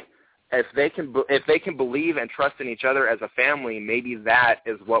like if they can believe and trust in each other as a family, maybe that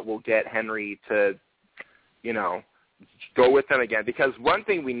is what will get Henry to, go with them again. Because one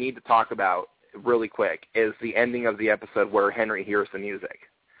thing we need to talk about really quick is the ending of the episode where Henry hears the music,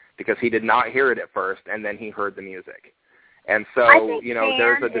 because he did not hear it at first, and then he heard the music. And so,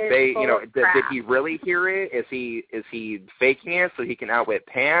 there's a debate, did he really hear it? Is he faking it so he can outwit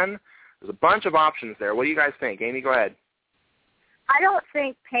Pan? There's a bunch of options there. What do you guys think? Amy, go ahead. I don't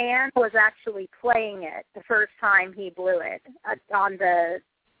think Pan was actually playing it the first time he blew it on the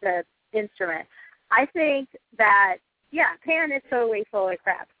instrument. I think that, Pan is totally full of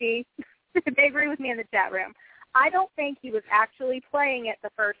crap. See? They agree with me in the chat room. I don't think he was actually playing it the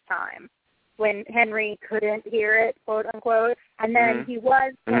first time when Henry couldn't hear it, quote unquote, and then he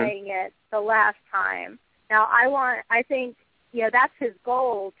was playing it the last time. Now, I think, that's his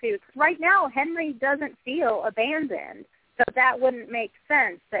goal too. Right now, Henry doesn't feel abandoned, so that wouldn't make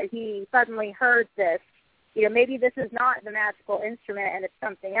sense that he suddenly heard this. Maybe this is not the magical instrument and it's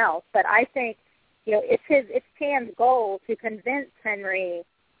something else, but I think, it's Pan's goal to convince Henry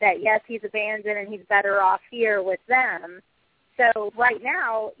that, yes, he's abandoned and he's better off here with them. So right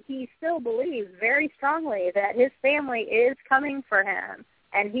now, he still believes very strongly that his family is coming for him,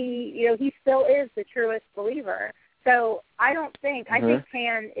 and he still is the truest believer. So I think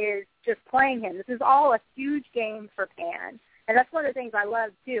Pan is just playing him. This is all a huge game for Pan, and that's one of the things I love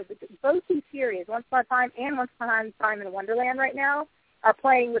too. But both these series, Once Upon a Time and Once Upon a Time in Wonderland right now, are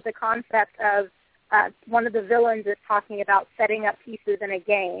playing with the concept of one of the villains is talking about setting up pieces in a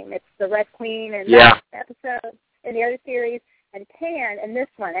game. It's the Red Queen in that episode in the other series, and Pan in this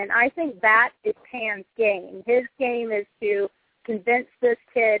one. And I think that is Pan's game. His game is to convince this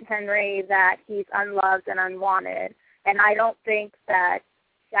kid, Henry, that he's unloved and unwanted. And I think that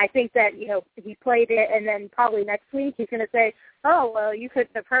he played it, and then probably next week he's going to say, oh, well, you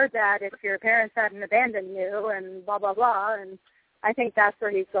couldn't have heard that if your parents hadn't abandoned you, and blah, blah, blah. And I think that's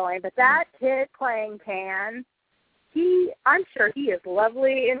where he's going. But that kid playing Pan, I'm sure he is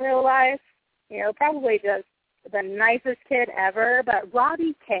lovely in real life, probably just the nicest kid ever, but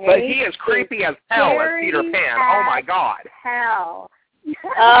Robbie Kay. But he is creepy as hell as Peter Pan. Oh, my God. Hell. He's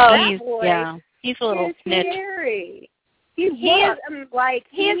a little snitch. Scary. He needs to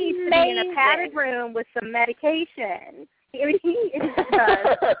be in a padded room with some medication. I mean, he is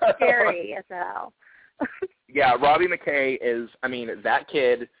scary as hell. Yeah, Robbie McKay is, I mean, that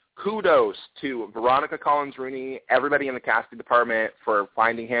kid, kudos to Veronica Collins-Rooney, everybody in the casting department for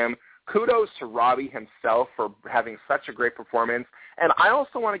finding him. Kudos to Robbie himself for having such a great performance. And I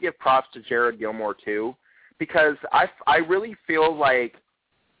also want to give props to Jared Gilmore, too, because I really feel like,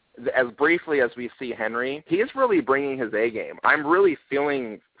 as briefly as we see Henry, he is really bringing his A game. I'm really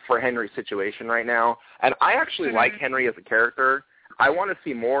feeling for Henry's situation right now, and I actually like Henry as a character. I want to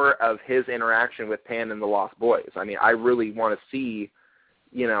see more of his interaction with Pan and the Lost Boys. I mean, I really want to see,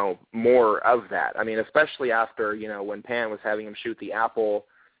 you know, more of that. I mean, especially after, you know, when Pan was having him shoot the apple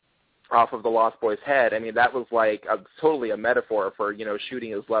off of the Lost Boy's head. I mean, that was like totally a metaphor for, you know,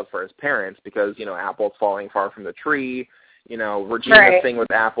 shooting his love for his parents because, you know, Apple's falling far from the tree. You know, Regina's thing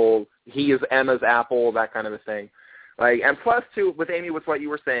with Apple, he is Emma's apple, that kind of a thing. Like, and plus, too, with Amy, with what you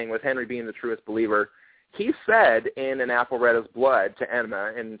were saying, with Henry being the truest believer, he said in An Apple Red as Blood to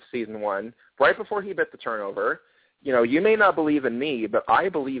Emma in season 1, right before he bit the turnover, you know, you may not believe in me, but I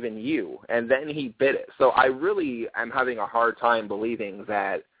believe in you. And then he bit it. So I really am having a hard time believing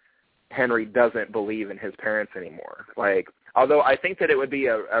that Henry doesn't believe in his parents anymore. Like, although I think that it would be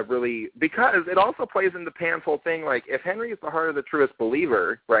a really, because it also plays into Pan's whole thing, like, if Henry is the heart of the truest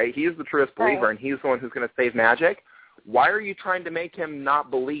believer, right, he's the truest believer and he's the one who's going to save magic, why are you trying to make him not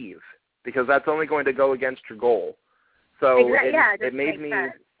believe? Because that's only going to go against your goal. So it made me,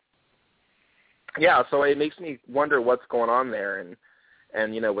 so it makes me wonder what's going on there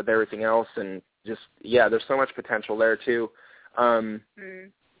and you know, with everything else and just, there's so much potential there too.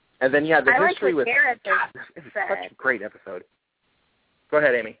 And then, the history with Gareth. It's such a great episode. Go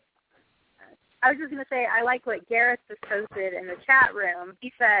ahead, Amy. I was just going to say, I like what Gareth just posted in the chat room.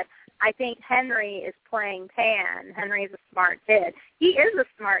 He said, I think Henry is playing Pan. Henry's a smart kid. He is a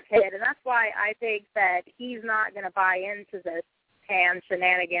smart kid, and that's why I think that he's not going to buy into this Pan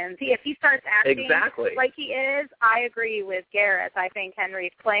shenanigans. If he starts acting like he is, I agree with Gareth. I think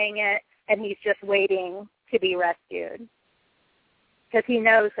Henry's playing it, and he's just waiting to be rescued. Because he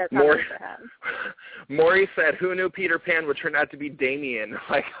knows that's coming for him. Maury said, who knew Peter Pan would turn out to be Damien,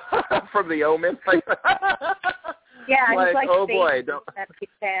 like, from The Omen? Like, he's like oh boy. Don't...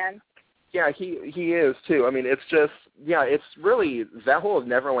 Peter Pan. Yeah, he is, too. I mean, it's just, it's really, that whole of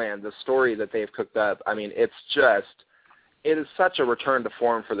Neverland, the story that they've cooked up, I mean, it's just, it is such a return to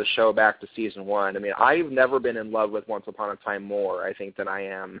form for the show back to season 1. I mean, I've never been in love with Once Upon a Time more, I think, than I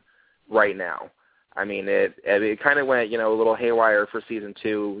am right now. I mean, it kind of went, a little haywire for season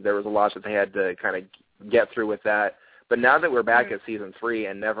 2. There was a lot that they had to kind of get through with that. But now that we're back at season 3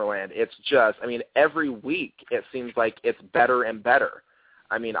 and Neverland, it's just, I mean, every week it seems like it's better and better.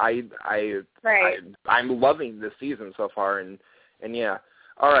 I mean, I'm loving this season so far, and yeah.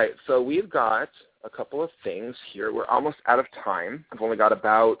 All right, so we've got a couple of things here. We're almost out of time. I've only got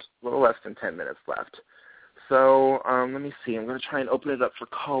about a little less than 10 minutes left. So let me see. I'm going to try and open it up for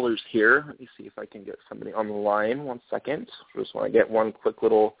callers here. Let me see if I can get somebody on the line. 1 second. I just want to get one quick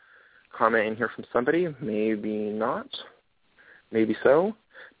little comment in here from somebody. Maybe not. Maybe so.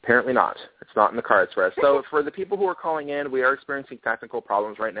 Apparently not. It's not in the cards for us. So for the people who are calling in, we are experiencing technical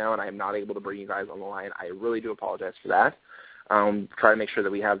problems right now, and I am not able to bring you guys on the line. I really do apologize for that. Try to make sure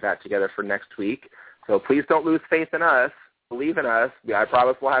that we have that together for next week. So please don't lose faith in us. Believe in us. I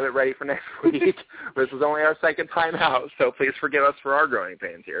promise we'll have it ready for next week. This is only our second time out, so please forgive us for our growing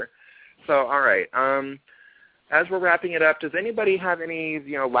pains here. So, all right. As we're wrapping it up, does anybody have any,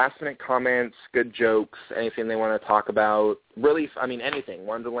 last-minute comments, good jokes, anything they want to talk about? Really, I mean, anything.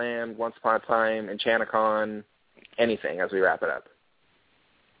 Wonderland, Once Upon a Time, Enchantacon, anything as we wrap it up.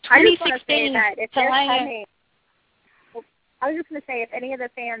 I just want to say that if they're coming, I was just going to say if any of the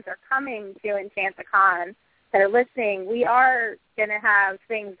fans are coming to Enchantacon that are listening, we are going to have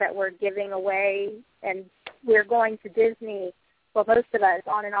things that we're giving away, and we're going to Disney, well, most of us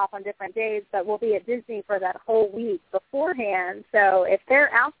on and off on different days, but we'll be at Disney for that whole week beforehand. So if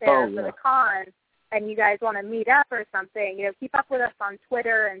they're out there for the con and you guys want to meet up or something, keep up with us on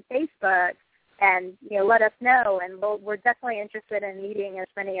Twitter and Facebook and, let us know. And we're definitely interested in meeting as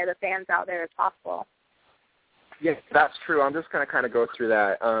many of the fans out there as possible. Yes, that's true. I'm just going to kind of go through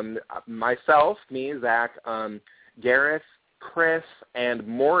that. Myself, me, Zach, Gareth, Chris, and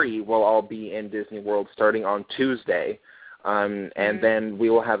Maury will all be in Disney World starting on Tuesday. And then we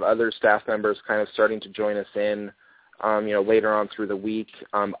will have other staff members kind of starting to join us in, later on through the week.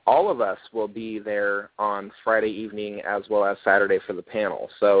 All of us will be there on Friday evening as well as Saturday for the panel.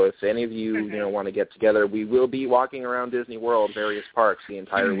 So if any of you, want to get together, we will be walking around Disney World, various parks, the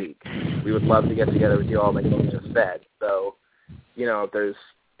entire week. We would love to get together with you all, like you just said. So, if there's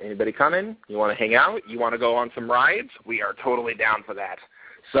Anybody coming? You want to hang out? You want to go on some rides? We are totally down for that.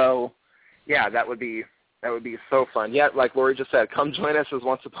 So, yeah, that would be so fun. Yeah, like Lori just said, come join us as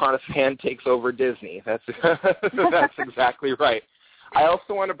Once Upon a Fan takes over Disney. That's that's exactly right. I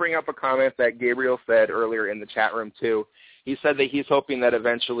also want to bring up a comment that Gabriel said earlier in the chat room, too. He said that he's hoping that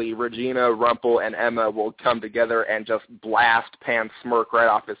eventually Regina, Rumple, and Emma will come together and just blast Pan's smirk right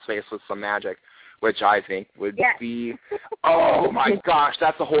off his face with some magic, which I think would be, oh, my gosh,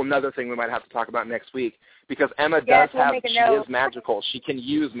 that's a whole other thing we might have to talk about next week, because Emma she is magical. She can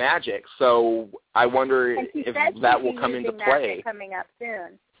use magic, so I wonder if that will come into play. Coming up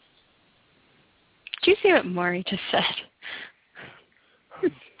soon. Did you see what Maury just said?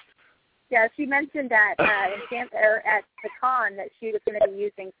 Yeah, she mentioned at at the con that she was going to be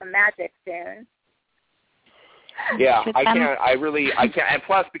using some magic soon. Yeah, I can't. And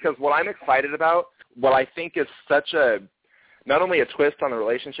plus, because what I'm excited about, what I think is such not only a twist on the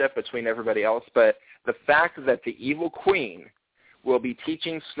relationship between everybody else, but the fact that the evil queen will be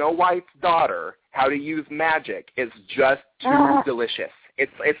teaching Snow White's daughter how to use magic is just too delicious.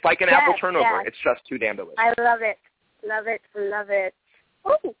 It's like an apple turnover. Yes. It's just too damn delicious. I love it. Love it. Love it.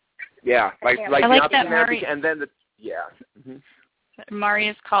 Ooh. Yeah, like I like that magic, and then Mari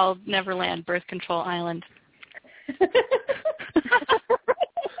is called Neverland, Birth Control Island.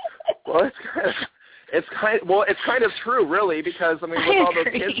 Well, it's kind of true, really, because I mean, with all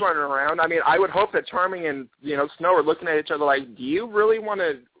those kids running around, I mean, I would hope that Charming and Snow are looking at each other like, do you really want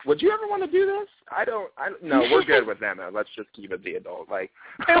to? Would you ever want to do this? I don't. No, we're good with them. Let's just keep it the adult. Like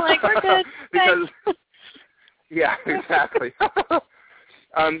they're like, we're good because. Yeah, exactly.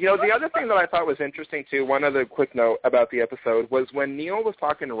 The other thing that I thought was interesting, too, one other quick note about the episode, was when Neil was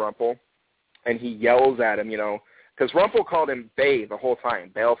talking to Rumple, and he yells at him, because Rumple called him Bay the whole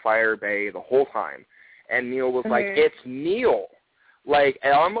time, Balefire Bay the whole time, and Neil was like, it's Neil. Like,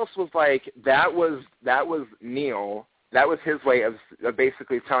 it almost was like that was Neil. That was his way of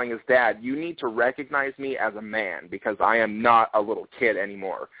basically telling his dad, you need to recognize me as a man because I am not a little kid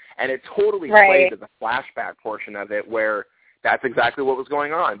anymore. And it totally played to the flashback portion of it where that's exactly what was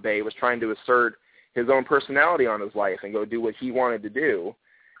going on. Bay was trying to assert his own personality on his life and go do what he wanted to do.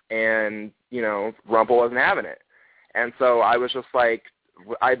 And, Rumple wasn't having it. And so I was just like,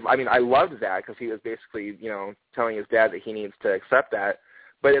 I loved that because he was basically, telling his dad that he needs to accept that.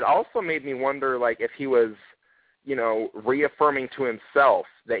 But it also made me wonder, like, if he was, reaffirming to himself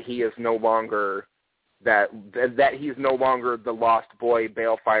that he is no longer that he's no longer the lost boy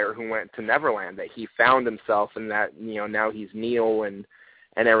Balefire who went to Neverland, that he found himself and that, now he's Neil and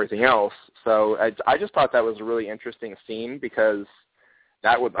everything else. So I just thought that was a really interesting scene because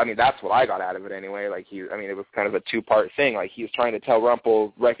that's what I got out of it anyway. Like it was kind of a two-part thing. Like he was trying to tell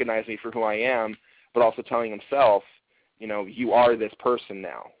Rumple, recognize me for who I am, but also telling himself, you are this person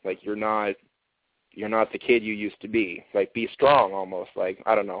now. Like you're not the kid you used to be. Like, be strong almost. Like,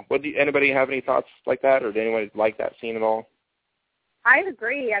 I don't know. Anybody have any thoughts like that, or did anyone like that scene at all? I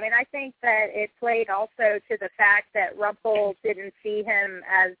agree. I mean, I think that it played also to the fact that Rumple didn't see him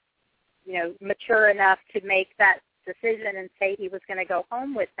as, mature enough to make that decision and say he was going to go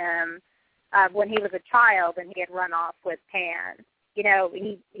home with him when he was a child and he had run off with Pan. He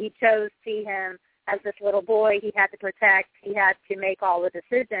chose to see him as this little boy he had to protect. He had to make all the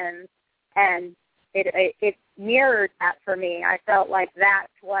decisions, and it mirrored that for me. I felt like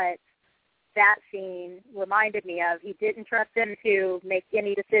that's what that scene reminded me of. He didn't trust him to make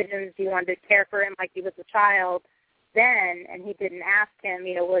any decisions. He wanted to care for him like he was a child then, and he didn't ask him,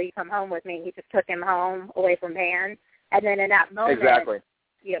 will you come home with me? He just took him home away from Pan. And then in that moment,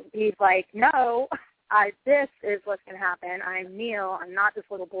 he's like, no, this is what's going to happen. I'm Neil. I'm not this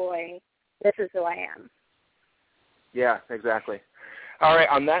little boy. This is who I am. Yeah, exactly. All right,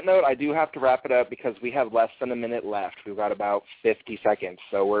 on that note, I do have to wrap it up because we have less than a minute left. We've got about 50 seconds,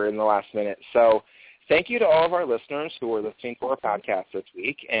 so we're in the last minute. So thank you to all of our listeners who are listening to our podcast this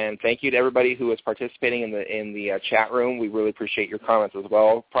week, and thank you to everybody who is participating in the chat room. We really appreciate your comments as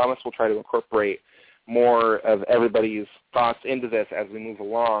well. Promise we'll try to incorporate more of everybody's thoughts into this as we move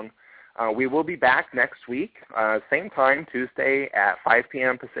along. We will be back next week, same time, Tuesday at 5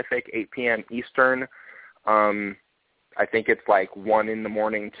 p.m. Pacific, 8 p.m. Eastern. I think it's like 1 in the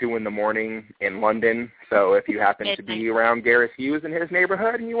morning, 2 in the morning in London. So if you happen to be around Gareth Hughes in his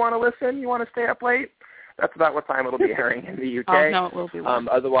neighborhood and you want to listen, you want to stay up late, that's about what time it'll be airing in the UK. Oh, no, it will be.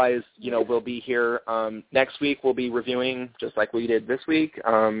 Otherwise, we'll be here. Next week we'll be reviewing, just like we did this week,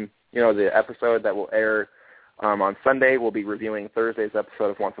 the episode that will air on Sunday. We'll be reviewing Thursday's episode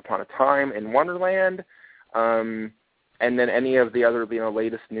of Once Upon a Time in Wonderland. And then any of the other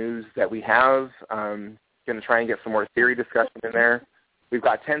latest news that we have. Going to try and get some more theory discussion in there. We've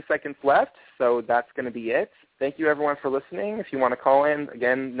got 10 seconds left, so that's going to be it. Thank you, everyone, for listening. If you want to call in,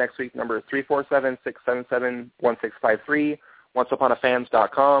 again, next week, number 347-677-1653,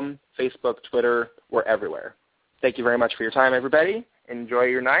 onceuponafans.com, Facebook, Twitter, we're everywhere. Thank you very much for your time, everybody. Enjoy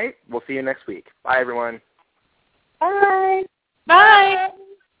your night. We'll see you next week. Bye, everyone. Bye. Bye.